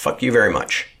very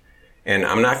much. And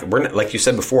we're not, like you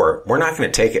said before, we're not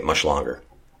going to take it much longer.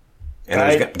 And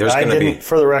there's going to be,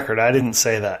 for the record, I didn't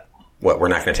say that. What, we're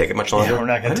not going to take it much longer? Yeah, we're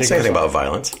not going to take say anything about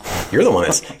violence. You're the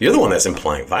one that's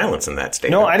implying violence in that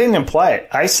statement. No, I didn't imply it.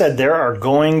 I said there are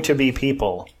going to be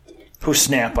people who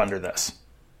snap under this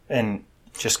and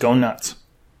just go nuts.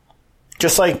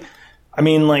 Just like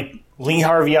Lee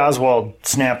Harvey Oswald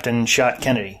snapped and shot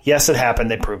Kennedy. Yes, it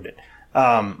happened. They proved it.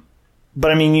 But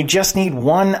you just need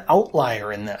one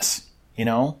outlier in this.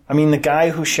 The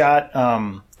guy who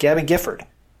shot Gabby Gifford.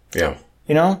 Yeah.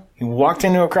 He walked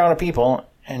into a crowd of people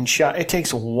and shot. It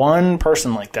takes one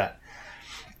person like that.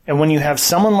 And when you have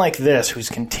someone like this who's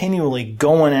continually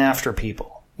going after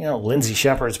people, Lindsay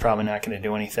Shepard's probably not going to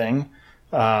do anything.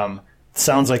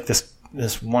 Sounds like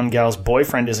this one gal's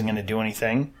boyfriend isn't going to do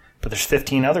anything, but there's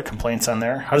 15 other complaints on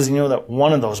there. How does he know that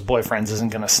one of those boyfriends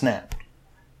isn't going to snap?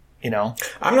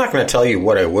 I'm not going to tell you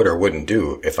what I would or wouldn't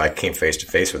do if I came face to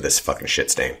face with this fucking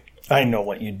shit stain. I know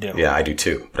what you'd do. Yeah, I do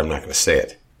too, but I'm not going to say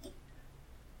it.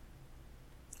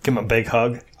 Give him a big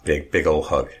hug. Big old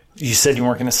hug. You said you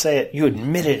weren't going to say it. You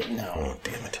admitted it now. Oh,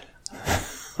 damn it.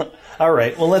 All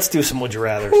right. Well, let's do some would you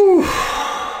rathers.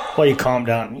 While you calm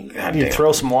down. You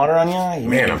throw some water on you?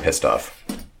 Man, I'm pissed off.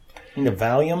 Need a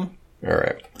Valium? All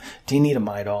right. Do you need a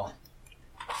Midol?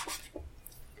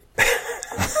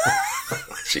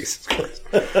 Jesus Christ.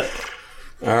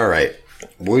 All right.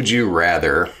 Would you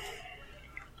rather...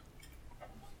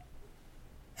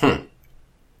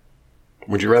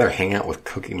 Would you rather hang out with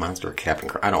Cookie Monster or Captain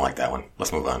Crunch? I don't like that one.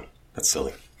 Let's move on. That's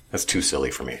silly. That's too silly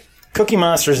for me. Cookie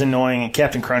Monster's annoying, and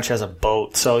Captain Crunch has a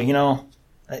boat, so, Yeah.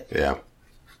 I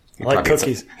like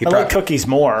cookies. I like cookies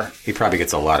more. He probably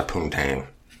gets a lot of poontang.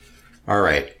 All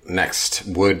right. Next.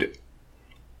 Would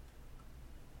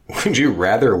you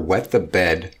rather wet the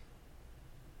bed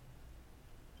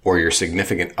or your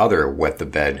significant other wet the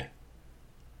bed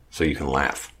so you can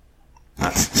laugh?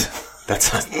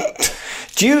 That's not...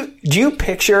 Do you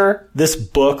picture this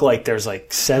book like there's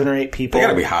like 7 or 8 people? They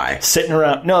gotta be high. Sitting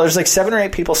around. No, there's like 7 or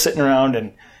 8 people sitting around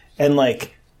and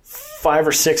like 5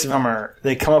 or 6 of them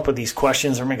they come up with these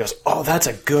questions. Everybody goes, oh, that's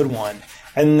a good one.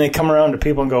 And then they come around to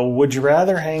people and go, would you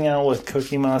rather hang out with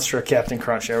Cookie Monster or Captain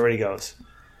Crunch? Everybody goes,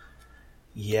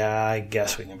 yeah, I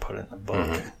guess we can put it in the book.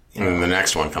 Mm-hmm. And then the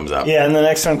next one comes up. Yeah, and the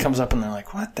next one comes up and they're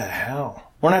like, what the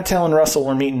hell? We're not telling Russell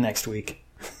we're meeting next week.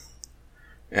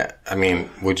 Yeah,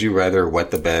 would you rather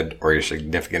wet the bed or your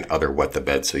significant other wet the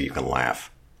bed so you can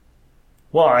laugh?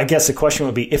 Well, I guess the question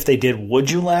would be, if they did, would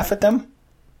you laugh at them?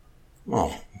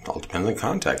 Well, it all depends on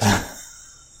context.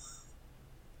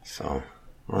 So, all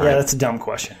right. Yeah, that's a dumb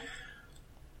question.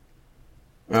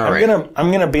 All right.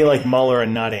 I'm gonna be like Mueller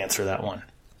and not answer that one.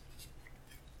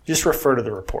 Just refer to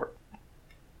the report.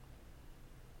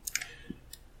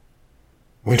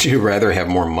 Would you rather have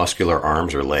more muscular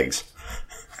arms or legs?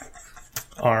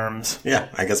 Arms. Yeah,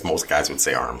 I guess most guys would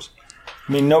say arms.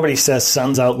 I mean, nobody says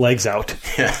sun's out, legs out.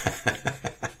 Yeah.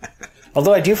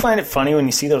 Although I do find it funny when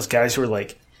you see those guys who are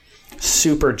like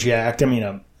super jacked. I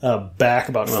mean, a back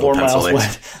about Little 4 miles pencil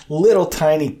wide. Little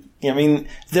tiny. I mean,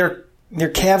 their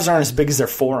calves aren't as big as their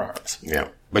forearms. Yeah.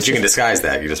 But you can disguise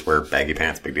that. You just wear baggy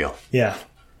pants. Big deal. Yeah.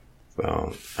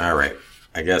 So, all right.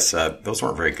 I guess those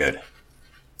weren't very good.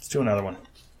 Let's do another one.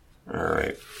 All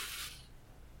right.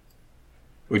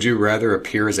 Would you rather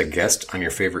appear as a guest on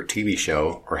your favorite TV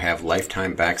show or have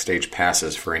lifetime backstage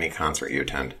passes for any concert you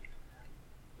attend?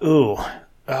 Ooh.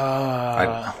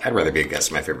 I'd rather be a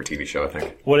guest on my favorite TV show, I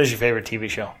think. What is your favorite TV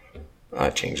show?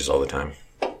 It changes all the time.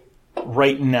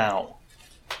 Right now.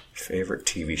 Favorite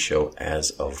TV show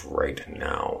as of right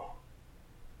now?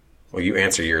 Well, you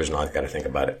answer yours and I've got to think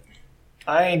about it.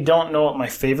 I don't know what my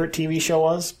favorite TV show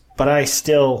was, but I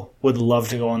still would love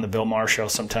to go on the Bill Maher show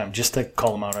sometime just to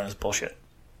call him out on his bullshit.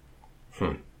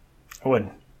 I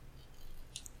would.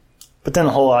 But then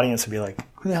the whole audience would be like,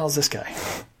 who the hell is this guy?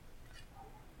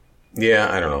 Yeah,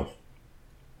 I don't know.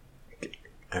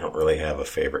 I don't really have a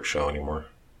favorite show anymore.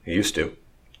 I used to.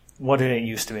 What did it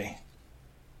used to be?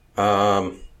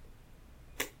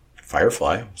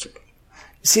 Firefly.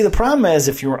 See, the problem is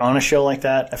if you were on a show like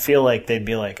that, I feel like they'd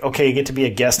be like, okay, you get to be a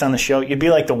guest on the show. You'd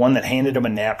be like the one that handed him a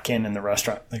napkin in the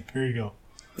restaurant. Like, here you go.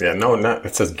 Yeah, no, not.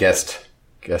 It says guest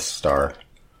star.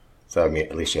 So I mean,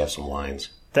 at least you have some lines.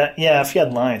 Yeah, if you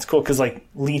had lines, cool. Because like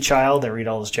Lee Child, I read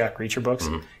all his Jack Reacher books.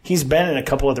 Mm-hmm. He's been in a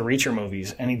couple of the Reacher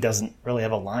movies, and he doesn't really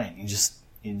have a line. You just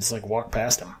like walk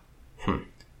past him.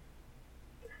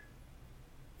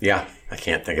 Yeah, I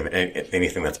can't think of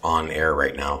anything that's on air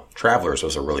right now. Travelers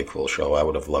was a really cool show. I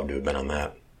would have loved to have been on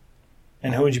that.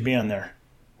 And who would you be on there?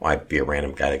 Well, I'd be a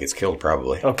random guy that gets killed,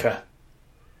 probably. Okay.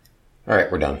 All right,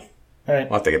 we're done. All right.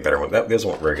 We'll have to get better with that. This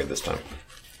won't very good this time.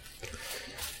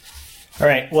 All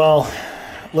right, well,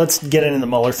 let's get into the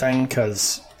Mueller thing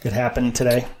because it happened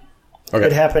today. Okay.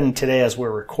 It happened today as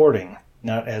we're recording,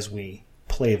 not as we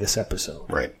play this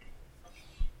episode. Right.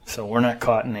 So we're not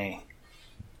caught in a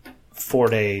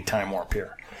 4-day time warp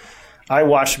here. I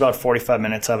watched about 45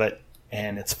 minutes of it,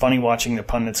 and it's funny watching the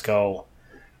pundits go,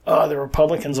 oh, the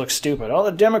Republicans look stupid. Oh,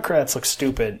 the Democrats look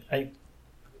stupid. I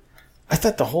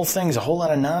thought the whole thing's a whole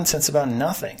lot of nonsense about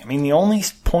nothing. I mean, the only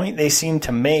point they seemed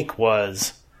to make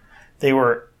was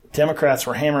Democrats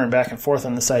were hammering back and forth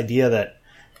on this idea that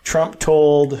Trump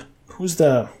told who's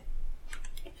the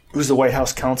White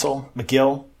House counsel,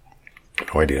 McGill?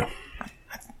 No idea.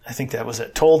 I think that was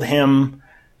it. Told him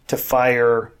to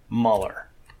fire Mueller.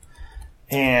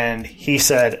 And he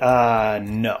said,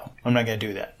 no, I'm not going to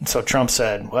do that. And so Trump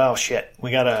said, well, shit,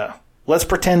 let's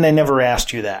pretend they never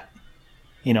asked you that,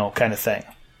 kind of thing.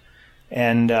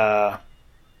 And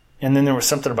then there was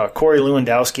something about Corey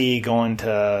Lewandowski going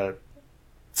to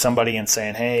somebody and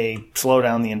saying, hey, slow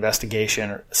down the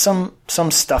investigation, or some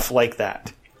stuff like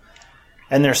that.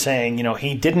 And they're saying,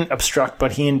 he didn't obstruct,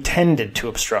 but he intended to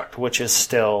obstruct, which is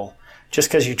still, just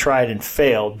because you tried and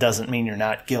failed doesn't mean you're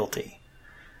not guilty.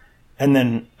 And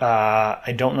then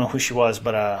I don't know who she was,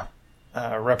 but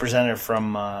a representative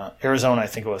from Arizona, I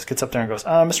think it was, gets up there and goes,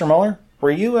 Mr. Mueller, were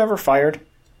you ever fired?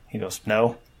 He goes,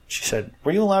 no. She said,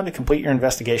 were you allowed to complete your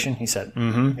investigation? He said,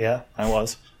 yeah, I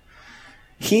was.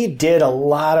 He did a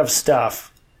lot of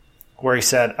stuff where he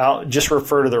said, I'll just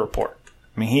refer to the report.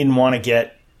 I mean, he didn't want to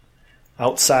get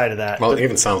outside of that. Well, it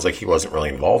even sounds like he wasn't really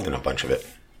involved in a bunch of it,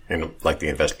 in like the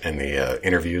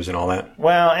interviews and all that.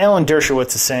 Well, Alan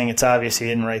Dershowitz is saying it's obvious he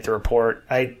didn't write the report.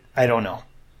 I don't know.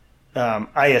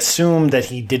 I assume that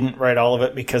he didn't write all of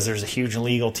it because there's a huge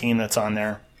legal team that's on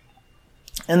there.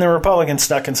 And the Republicans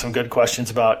stuck in some good questions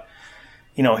about,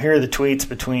 here are the tweets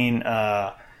between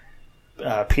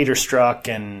Peter Strzok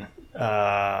and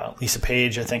Lisa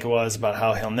Page, I think it was, about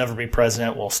how he'll never be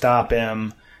president, we'll stop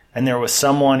him. And there was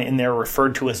someone in there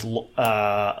referred to as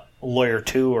Lawyer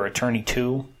 2 or Attorney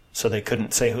 2, so they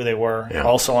couldn't say who they were. Yeah.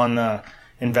 Also on the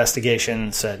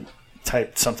investigation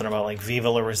typed something about like Viva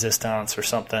la Resistance or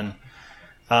something.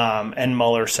 And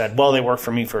Mueller said, well, they worked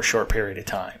for me for a short period of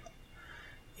time.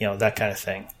 That kind of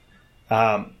thing.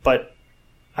 But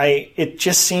it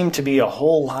just seemed to be a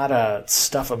whole lot of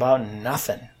stuff about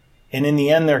nothing. And in the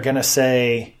end, they're going to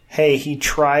say, hey, he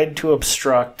tried to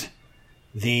obstruct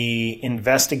the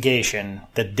investigation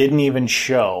that didn't even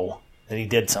show that he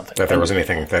did something. That there was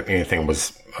anything, that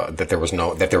there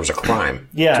was a crime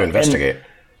to investigate.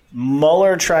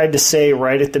 Mueller tried to say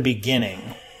right at the beginning,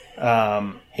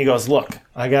 he goes, look,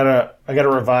 I gotta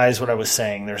revise what I was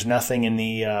saying. There's nothing in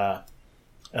the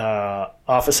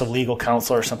Office of Legal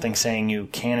Counsel or something saying you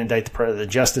can indict the president.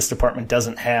 The Justice Department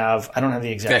doesn't have. I don't have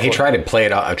the exact. Yeah, he tried to play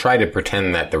it out. I tried to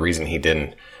pretend that the reason he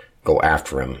didn't go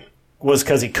after him was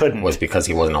because he couldn't. Was because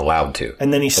he wasn't allowed to.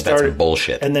 And then he started that's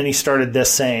bullshit. And then he started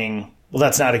this saying, "Well,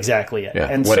 that's not exactly it." Yeah.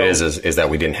 And what it is that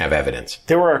we didn't have evidence.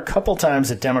 There were a couple times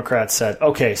that Democrats said,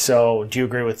 "Okay, so do you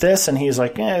agree with this?" And he's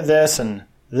like, "Yeah, this and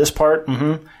this part,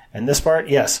 and this part,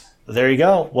 yes." There you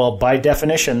go. Well, by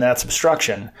definition, that's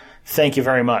obstruction. Thank you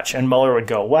very much. And Mueller would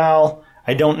go, well,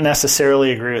 I don't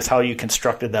necessarily agree with how you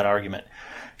constructed that argument.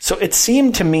 So it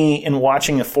seemed to me in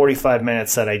watching the 45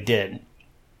 minutes that I did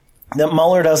that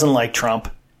Mueller doesn't like Trump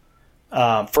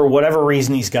for whatever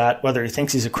reason he's got, whether he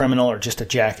thinks he's a criminal or just a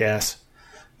jackass,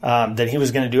 that he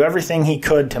was going to do everything he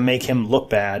could to make him look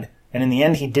bad. And in the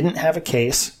end, he didn't have a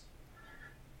case.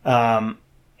 And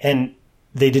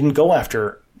they didn't go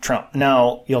after Trump.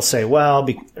 Now, you'll say, well,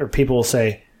 or people will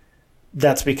say,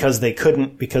 that's because they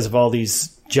couldn't because of all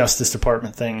these Justice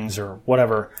Department things or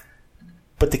whatever.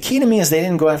 But the key to me is they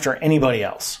didn't go after anybody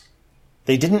else.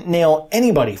 They didn't nail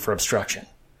anybody for obstruction.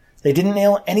 They didn't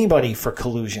nail anybody for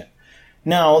collusion.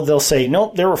 Now, they'll say,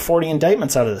 nope, there were 40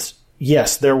 indictments out of this.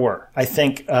 Yes, there were. I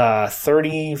think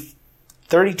 32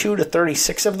 to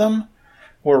 36 of them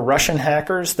were Russian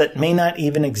hackers that may not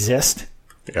even exist.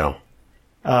 Yeah.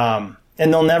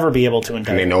 And they'll never be able to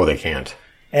indict. And they know they can't.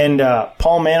 And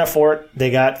Paul Manafort, they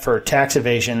got for tax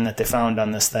evasion that they found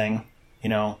on this thing, you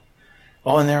know.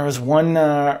 Oh, and there was one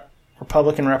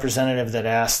Republican representative that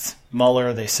asked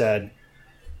Mueller, they said,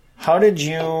 didn't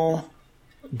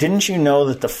you know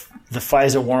that the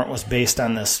FISA warrant was based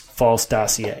on this false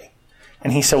dossier?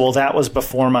 And he said, well, that was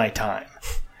before my time.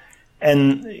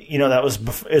 And, you know,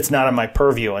 it's not on my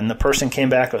purview. And the person came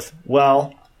back with,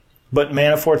 well, but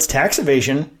Manafort's tax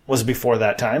evasion was before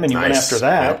that time, and you went after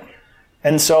that. Yep.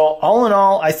 And so, all in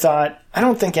all, I thought, I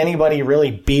don't think anybody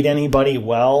really beat anybody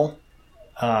well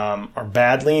or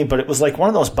badly, but it was like one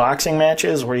of those boxing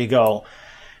matches where you go,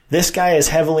 this guy is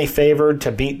heavily favored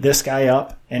to beat this guy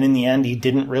up, and in the end, he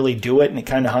didn't really do it, and he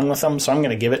kind of hung with him, so I'm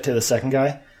going to give it to the second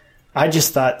guy. I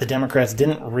just thought the Democrats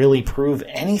didn't really prove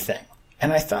anything,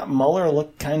 and I thought Mueller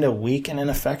looked kind of weak and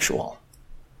ineffectual.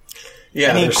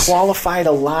 Yeah, and he qualified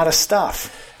a lot of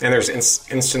stuff. And there's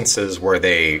instances where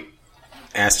they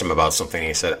asked him about something, and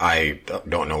he said, I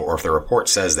don't know, or if the report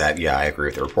says that, yeah, I agree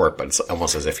with the report, but it's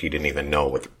almost as if he didn't even know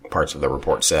what parts of the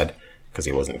report said, because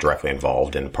he wasn't directly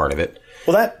involved in part of it.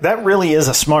 Well, that really is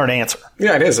a smart answer.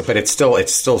 Yeah, it is, but it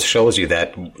still shows you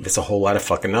that it's a whole lot of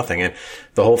fucking nothing. And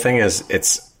the whole thing is,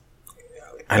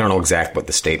 I don't know exactly what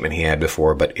the statement he had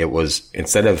before, but it was,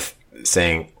 instead of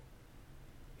saying,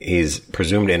 he's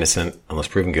presumed innocent unless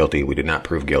proven guilty, we did not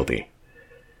prove guilty.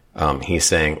 He's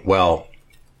saying, well,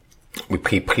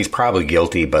 he's probably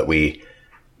guilty, but we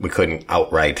couldn't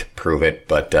outright prove it.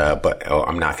 But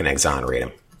I'm not going to exonerate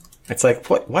him. It's like,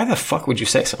 what? Why the fuck would you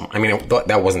say something? I mean,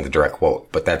 that wasn't the direct quote,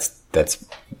 but that's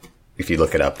if you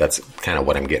look it up, that's kind of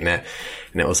what I'm getting at.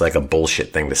 And it was like a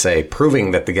bullshit thing to say,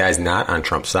 proving that the guy's not on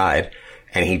Trump's side,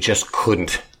 and he just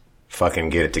couldn't fucking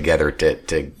get it together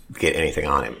to get anything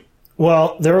on him.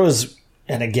 Well, there was,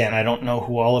 and again, I don't know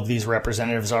who all of these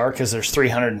representatives are because there's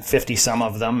 350 some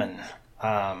of them,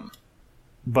 and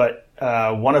but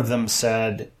one of them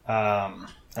said, I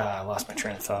lost my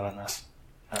train of thought on this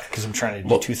because I'm trying to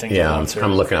do two things at once.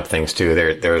 I'm looking up things too.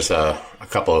 There's a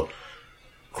couple of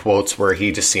quotes where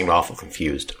he just seemed awful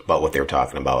confused about what they were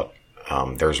talking about.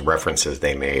 There's references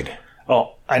they made.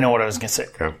 Oh, I know what I was going to say.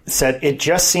 Okay. It said, it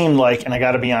just seemed like, and I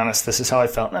got to be honest, this is how I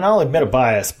felt, and I'll admit a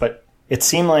bias, but it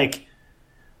seemed like,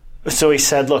 so he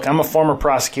said, look, I'm a former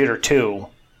prosecutor too,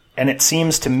 and it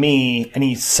seems to me, and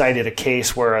he cited a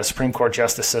case where a Supreme Court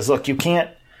justice says, look, you can't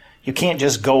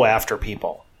just go after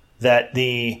people. That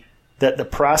the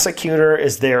prosecutor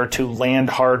is there to land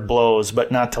hard blows,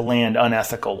 but not to land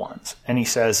unethical ones. And he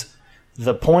says,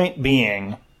 the point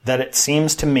being that it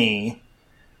seems to me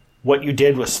what you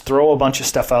did was throw a bunch of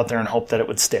stuff out there and hope that it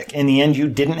would stick. In the end, you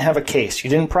didn't have a case. You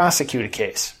didn't prosecute a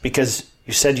case because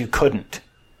you said you couldn't.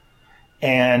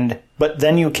 But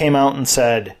then you came out and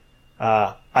said,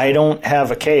 I don't have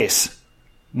a case.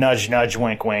 Nudge, nudge,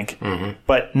 wink, wink. Mm-hmm.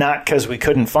 But not because we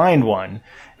couldn't find one.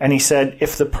 And he said,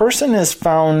 if the person is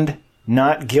found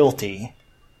not guilty,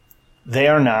 they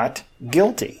are not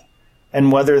guilty.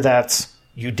 And whether that's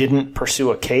you didn't pursue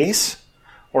a case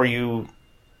or you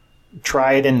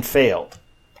tried and failed,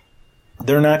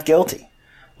 they're not guilty.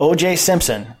 O.J.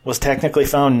 Simpson was technically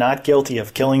found not guilty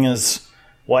of killing his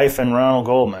wife and Ronald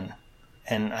Goldman.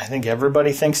 And I think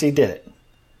everybody thinks he did it.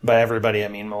 By everybody, I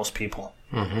mean most people.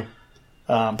 Mm-hmm.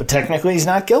 But technically, he's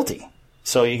not guilty.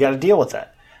 So you got to deal with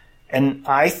that. And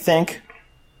I think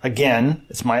again,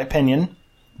 it's my opinion,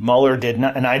 Mueller did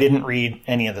not, and I didn't read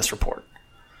any of this report.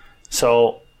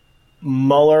 So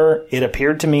Mueller, it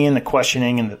appeared to me in the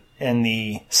questioning and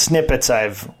the snippets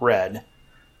I've read,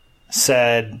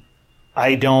 saying,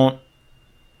 I don't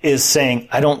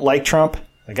like Trump.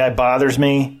 The guy bothers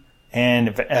me, and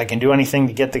if I can do anything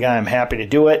to get the guy, I'm happy to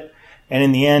do it. And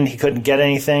in the end, he couldn't get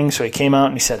anything, so he came out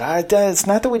and he said, it's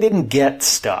not that we didn't get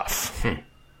stuff.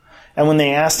 And when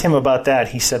they asked him about that,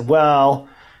 he said, well,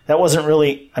 that wasn't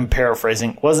really, I'm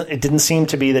paraphrasing, it didn't seem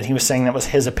to be that he was saying that was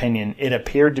his opinion. It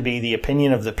appeared to be the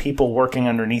opinion of the people working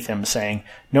underneath him saying,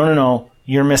 no,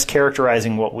 you're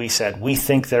mischaracterizing what we said. We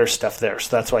think there's stuff there.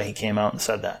 So that's why he came out and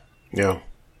said that. Yeah.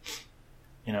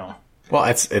 You know. Well,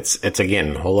 it's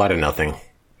again, a whole lot of nothing.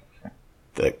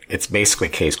 It's basically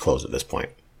case closed at this point.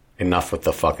 Enough with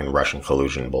the fucking Russian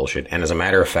collusion bullshit. And as a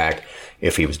matter of fact,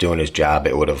 if he was doing his job,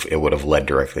 it would have led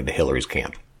directly to Hillary's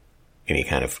camp. Any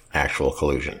kind of actual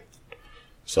collusion.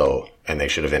 So, and they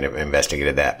should have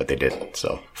investigated that, but they didn't.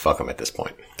 So, fuck them at this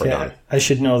point. We're done. I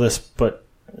should know this, but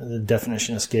the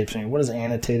definition escapes me. What does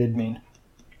annotated mean?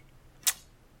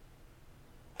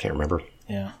 Can't remember.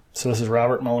 Yeah. So this is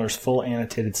Robert Mueller's full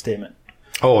annotated statement.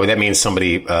 Oh, that means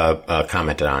somebody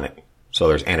commented on it. So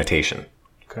there's annotation.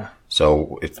 Okay.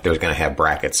 So there's going to have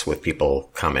brackets with people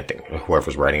commenting.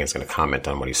 Whoever's writing is going to comment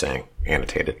on what he's saying.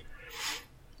 Annotated.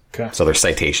 Okay. So there's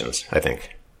citations, I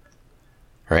think.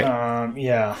 Right?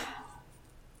 Yeah.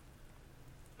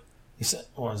 He said,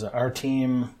 what was it? Our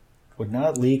team would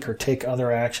not leak or take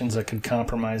other actions that could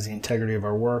compromise the integrity of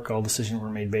our work. All decisions were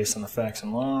made based on the facts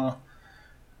and law.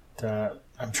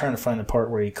 I'm trying to find the part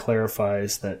where he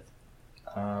clarifies that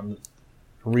the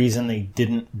reason they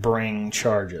didn't bring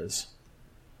charges.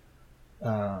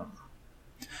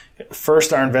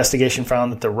 First, our investigation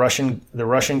found that the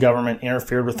Russian government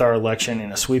interfered with our election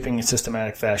in a sweeping and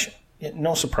systematic fashion.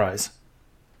 No surprise.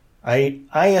 I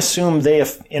assume they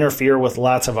interfere with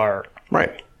lots of our...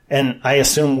 Right. And I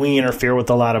assume we interfere with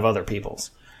a lot of other people's.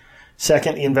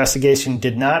 Second, the investigation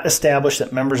did not establish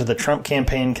that members of the Trump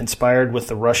campaign conspired with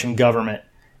the Russian government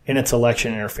in its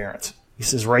election interference. He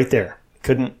says right there.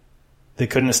 They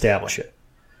couldn't establish it.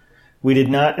 We did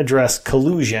not address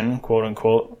collusion, quote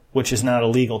unquote, which is not a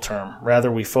legal term.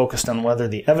 Rather, we focused on whether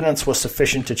the evidence was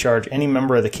sufficient to charge any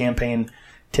member of the campaign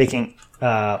taking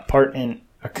part in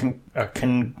a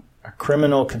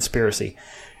criminal conspiracy.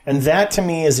 And that, to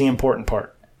me, is the important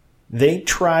part. They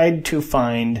tried to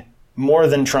find more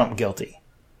than Trump guilty,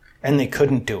 and they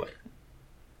couldn't do it.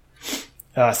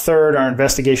 Third, our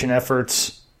investigation of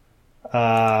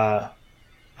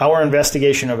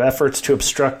efforts to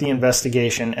obstruct the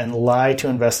investigation and lie to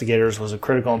investigators was of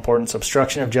critical importance.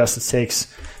 Obstruction of justice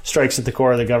strikes at the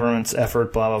core of the government's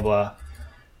effort, blah, blah, blah.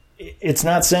 It's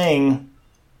not saying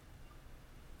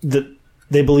that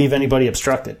they believe anybody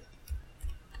obstructed.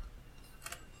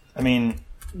 I mean,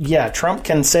 yeah, Trump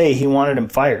can say he wanted him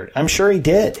fired. I'm sure he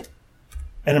did.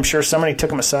 And I'm sure somebody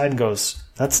took him aside and goes,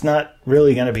 that's not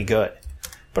really going to be good.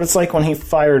 But it's like when he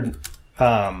fired...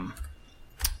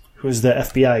 who's the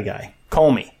FBI guy?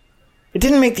 Comey. It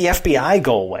didn't make the FBI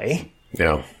go away.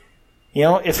 Yeah. You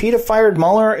know, if he'd have fired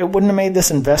Mueller, it wouldn't have made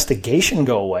this investigation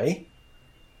go away.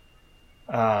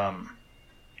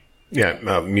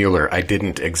 Mueller, I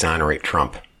didn't exonerate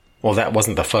Trump. Well, that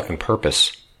wasn't the fucking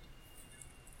purpose.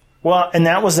 Well, and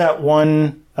that was that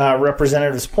one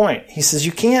representative's point. He says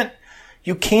you can't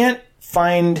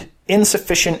find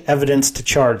insufficient evidence to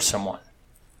charge someone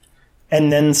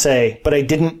and then say, but I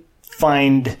didn't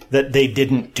find that they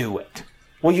didn't do it.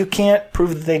 Well, you can't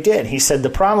prove that they did. He said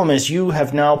the problem is you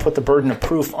have now put the burden of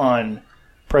proof on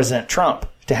President Trump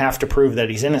to have to prove that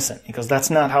he's innocent. He goes,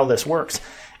 that's not how this works.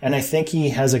 And I think he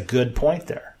has a good point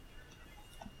there.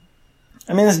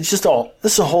 I mean, this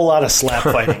is a whole lot of slap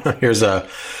fighting. Here's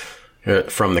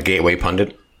from the Gateway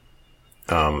Pundit.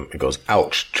 It goes,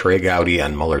 ouch, Trey Gowdy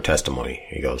on Mueller testimony.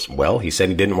 He goes, well, he said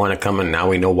he didn't want to come, and now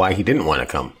we know why he didn't want to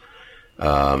come.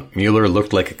 Mueller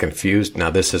looked like a confused... Now,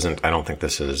 this isn't... I don't think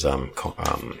this is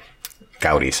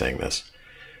Gowdy saying this.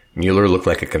 Mueller looked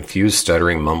like a confused,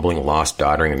 stuttering, mumbling, lost,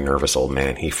 doddering, and nervous old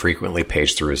man. He frequently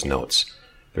paged through his notes.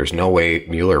 There's no way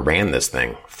Mueller ran this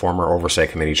thing. Former Oversight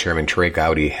Committee Chairman Trey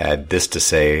Gowdy had this to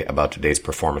say about today's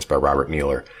performance by Robert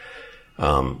Mueller.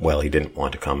 Well, he didn't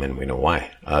want to come, and we know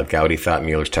why. Gowdy thought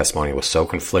Mueller's testimony was so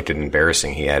conflicted and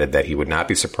embarrassing, he added that he would not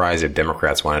be surprised if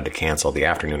Democrats wanted to cancel the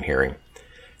afternoon hearing.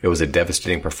 It was a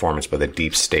devastating performance by the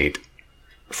deep state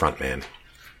frontman.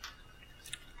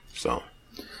 So...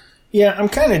 Yeah, I'm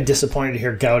kind of disappointed to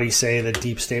hear Gowdy say the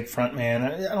deep state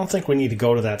frontman. I don't think we need to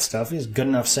go to that stuff. He's good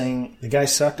enough saying the guy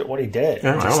sucked at what he did.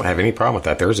 No, I don't have any problem with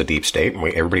that. There is a deep state, and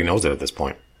everybody knows it at this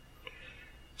point.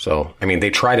 So, I mean,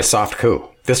 they tried a soft coup.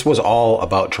 This was all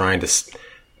about trying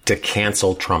to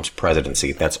cancel Trump's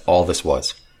presidency. That's all this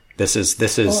was. This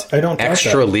is I don't doubt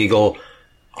extra that. legal,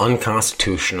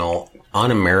 unconstitutional,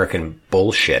 un-American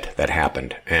bullshit that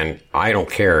happened. And I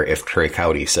don't care if Trey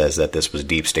Cowdy says that this was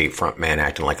deep state front man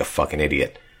acting like a fucking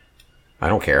idiot. I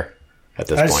don't care at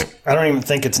this point. I don't even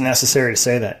think it's necessary to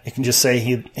say that. You can just say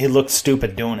he looked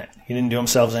stupid doing it. He didn't do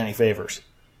himself any favors.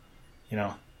 You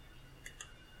know?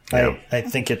 Yeah. I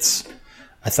think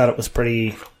I thought it was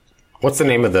pretty... What's the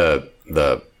name of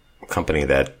the company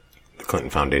that the Clinton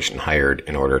Foundation hired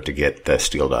in order to get the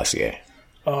Steele dossier?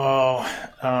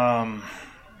 I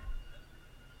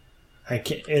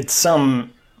can't, it's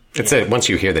some... It's once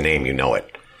you hear the name, you know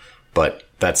it. But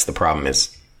that's the problem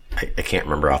is, I can't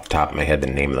remember off the top of my head the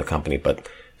name of the company, but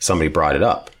somebody brought it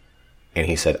up. And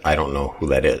he said, I don't know who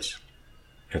that is.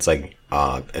 And it's like,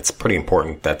 it's pretty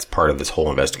important. That's part of this whole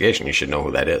investigation. You should know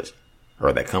who that is.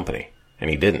 Or that company. And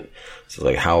he didn't. So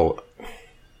like, how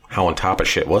on top of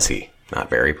shit was he? Not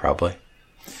very, probably.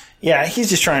 Yeah, he's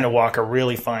just trying to walk a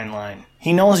really fine line.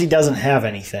 He knows he doesn't have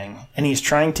anything, and he's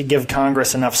trying to give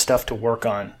Congress enough stuff to work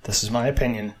on. This is my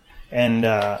opinion. And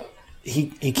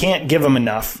he can't give them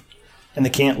enough, and they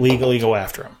can't legally go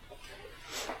after him.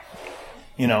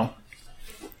 You know?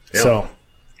 Yeah. So,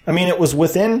 I mean, it was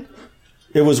within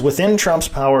Trump's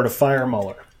power to fire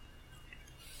Mueller.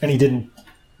 And he didn't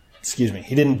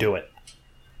do it.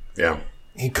 Yeah.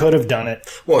 He could have done it.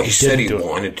 Well, he said he didn't do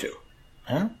it. wanted to.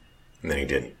 Huh? And then he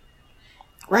didn't.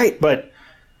 Right, but,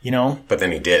 you know... But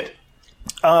then he did.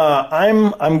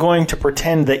 I'm going to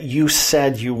pretend that you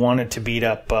said you wanted to beat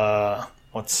up,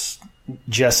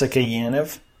 Jessica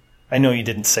Yaniv? I know you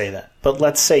didn't say that, but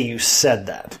let's say you said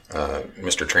that.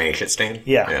 Mr. Tranny Shitstain?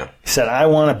 Yeah. You said, I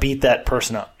want to beat that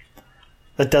person up.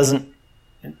 That doesn't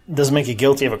make you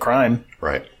guilty of a crime.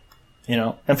 Right. You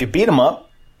know? And if you beat him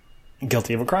up, you're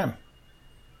guilty of a crime.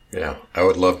 Yeah. I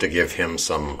would love to give him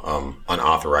some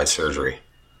unauthorized surgery.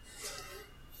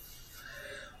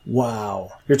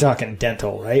 Wow. You're talking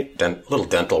dental, right? Little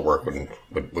dental work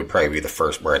would probably be the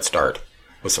first where I'd start,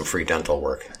 with some free dental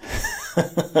work.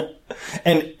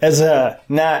 And as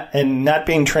not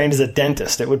being trained as a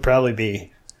dentist, it would probably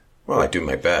be... Well, I do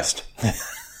my best. It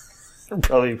would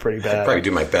probably be pretty bad. I'd probably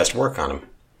do my best work on him.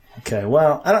 Okay,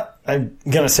 well, I'm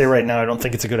going to say right now I don't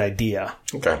think it's a good idea.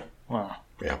 Okay. Wow.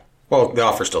 Yeah. Well, the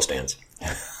offer still stands.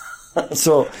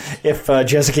 So if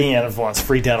Jessica Yaniv wants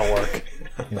free dental work,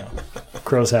 you know,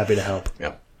 Crow's happy to help.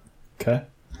 Yeah. Okay.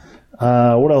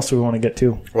 What else do we want to get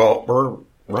to? Well, we're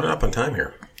running up on time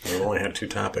here. We only had 2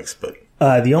 topics, but...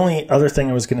 The only other thing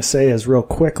I was going to say is real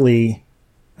quickly,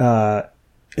 Ilhan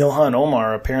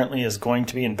Omar apparently is going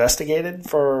to be investigated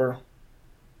for...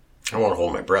 I won't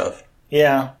hold my breath.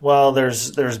 Yeah, well,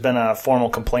 there's been a formal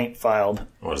complaint filed.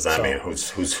 What does that mean?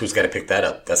 Who's got to pick that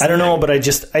up? That's I don't know, thing. but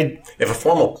if a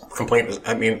formal complaint was,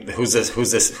 I mean, who's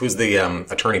the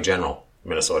Attorney General of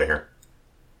Minnesota here?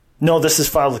 No, this is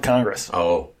filed with Congress.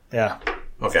 Oh, Yeah,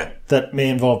 okay. that may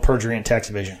involve perjury and tax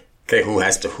evasion. Okay, who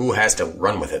has to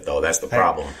run with it though? That's the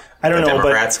problem. I don't the know,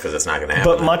 Democrats, because it's not going to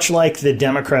happen. But much like the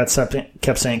Democrats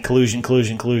kept saying collusion,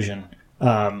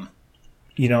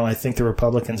 you know, I think the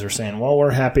Republicans are saying, well,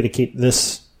 we're happy to keep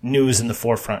this news in the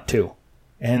forefront too.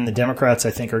 And the Democrats,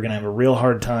 I think, are going to have a real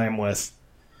hard time with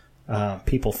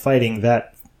people fighting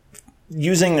that,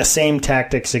 using the same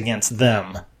tactics against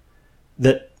them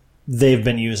that they've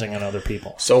been using on other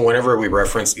people. So whenever we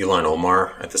reference Ilhan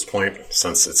Omar at this point,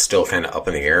 since it's still kind of up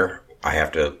in the air, I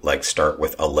have to start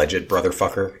with alleged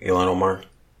brotherfucker Ilhan Omar.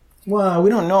 Well, we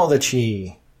don't know that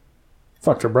she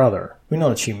fucked her brother. We know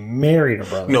that she married her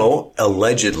brother. No,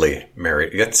 allegedly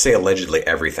married. You have to say allegedly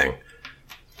everything.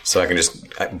 So I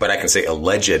can say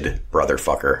alleged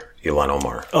brotherfucker Ilhan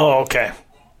Omar. Oh, okay.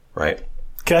 Right?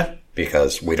 Okay.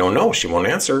 Because we don't know. She won't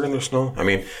answer, and there's no... I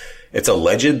mean, it's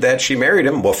alleged that she married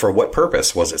him. Well, for what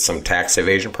purpose? Was it some tax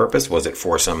evasion purpose? Was it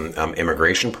for some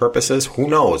immigration purposes? Who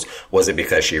knows? Was it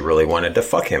because she really wanted to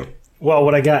fuck him? Well,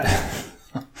 what I got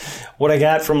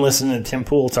from listening to Tim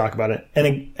Pool talk about it,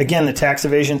 and again, the tax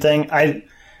evasion thing, I'm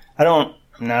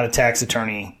not a tax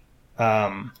attorney.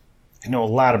 I know a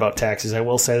lot about taxes. I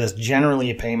will say this. Generally,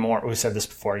 you pay more. We said this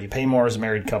before. You pay more as a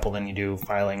married couple than you do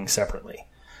filing separately.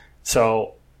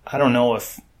 So I don't know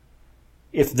if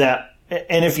that,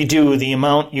 and if you do, the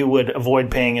amount you would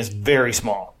avoid paying is very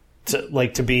small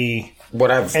to be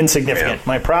insignificant. Yeah.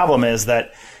 My problem is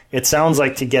that it sounds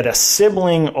like to get a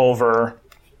sibling over,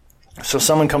 so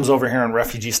someone comes over here on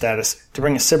refugee status, to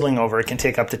bring a sibling over, it can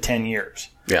take up to 10 years.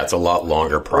 Yeah, it's a lot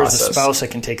longer process. Whereas a spouse, it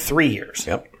can take 3 years.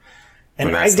 Yep.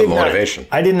 And that's the motivation.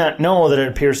 I did not know that it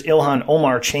appears Ilhan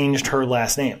Omar changed her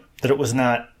last name, that it was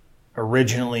not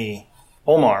originally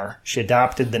Omar. She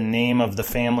adopted the name of the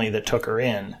family that took her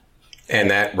in. And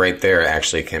that right there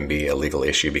actually can be a legal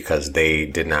issue because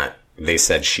they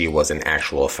said she was an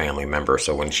actual family member.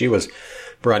 So when she was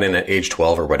brought in at age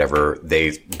 12 or whatever,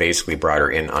 they basically brought her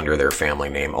in under their family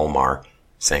name, Omar,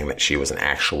 saying that she was an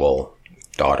actual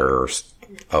daughter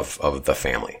of the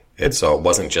family. So it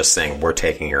wasn't just saying we're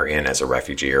taking her in as a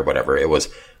refugee or whatever. It was,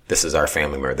 this is our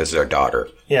family member. This is our daughter.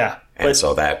 Yeah. And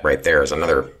so that right there is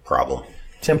another problem.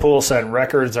 Tim Pool said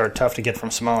records are tough to get from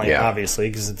Somalia, obviously,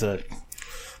 because it's a...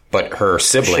 But her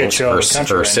siblings, her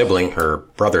sibling, her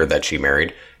brother that she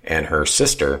married, and her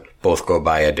sister both go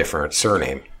by a different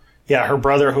surname. Yeah, her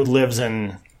brother who lives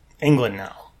in England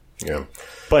now. Yeah.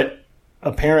 But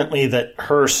apparently that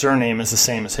her surname is the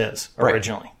same as his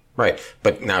originally. Right.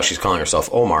 But now she's calling herself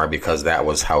Omar because that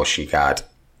was how she got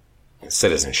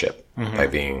citizenship, by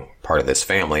being part of this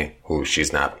family who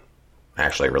she's not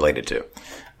actually related to.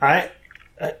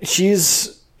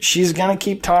 She's going to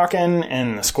keep talking,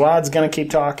 and the squad's going to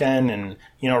keep talking, and,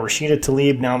 Rashida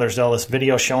Tlaib, now there's all this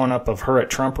video showing up of her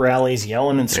at Trump rallies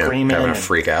yelling and screaming. Having a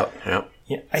freak out. Yeah.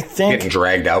 I think... Getting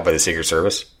dragged out by the Secret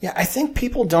Service. Yeah, I think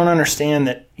people don't understand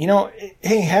that,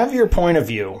 hey, have your point of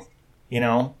view,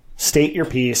 state your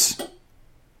piece,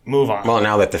 move on. Well,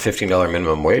 now that the $15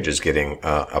 minimum wage is getting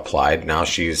applied, now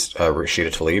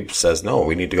Rashida Tlaib says, no,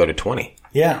 we need to go to 20.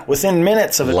 Yeah, within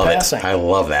minutes of it passing. I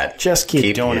love that. Just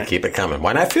keep doing it. Keep it coming.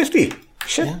 Why not 50?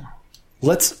 Shit. Yeah.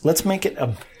 Let's make it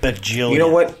a bajillion. You know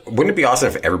what? Wouldn't it be awesome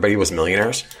if everybody was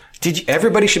millionaires?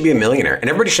 Everybody should be a millionaire, and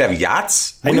everybody should have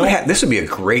yachts. This would be a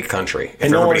great country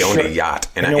if everybody owned a yacht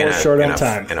and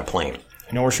a plane.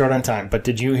 I know we're short on time, but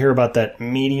did you hear about that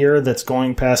meteor that's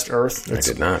going past Earth? I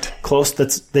did not. Close.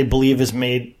 They believe is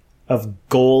made of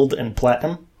gold and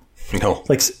platinum. No.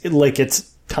 Like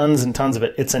it's tons and tons of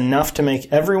it. It's enough to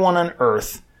make everyone on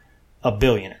Earth a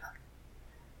billionaire.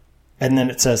 And then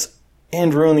it says,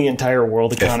 and ruin the entire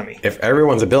world economy. If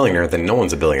everyone's a billionaire, then no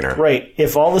one's a billionaire. Right.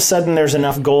 If all of a sudden there's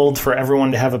enough gold for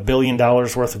everyone to have $1 billion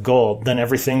worth of gold, then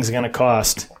everything's going to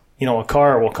cost, a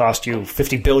car will cost you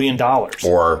 $50 billion.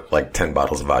 Or like 10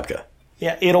 bottles of vodka.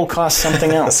 Yeah, it'll cost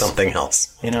something else. Something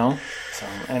else. So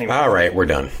anyway. All right, we're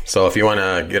done. So if you want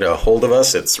to get a hold of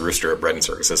us, it's Rooster at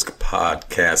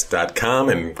breadandcircusespodcast.com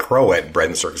and Crow at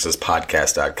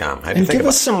breadandcircusespodcast.com. And give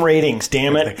us some ratings,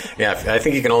 damn it. Yeah, I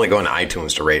think you can only go into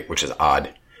iTunes to rate, which is odd.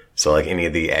 So like any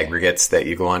of the aggregates that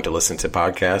you go on to listen to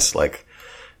podcasts, like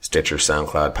Stitcher,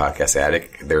 SoundCloud, Podcast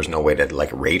Addict, there's no way to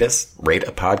rate a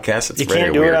podcast. It's you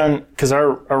can't do it because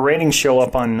our ratings show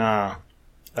up on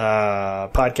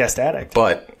Podcast Addict.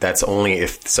 But that's only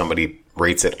if somebody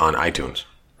rates it on iTunes.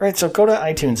 Right, so go to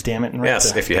iTunes, damn it. And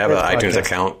yes, if you have an iTunes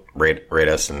account, rate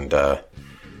us and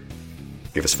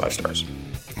give us 5 stars.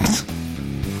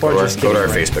 Or go to our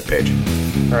Facebook page.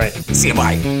 All right. See you,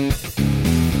 bye.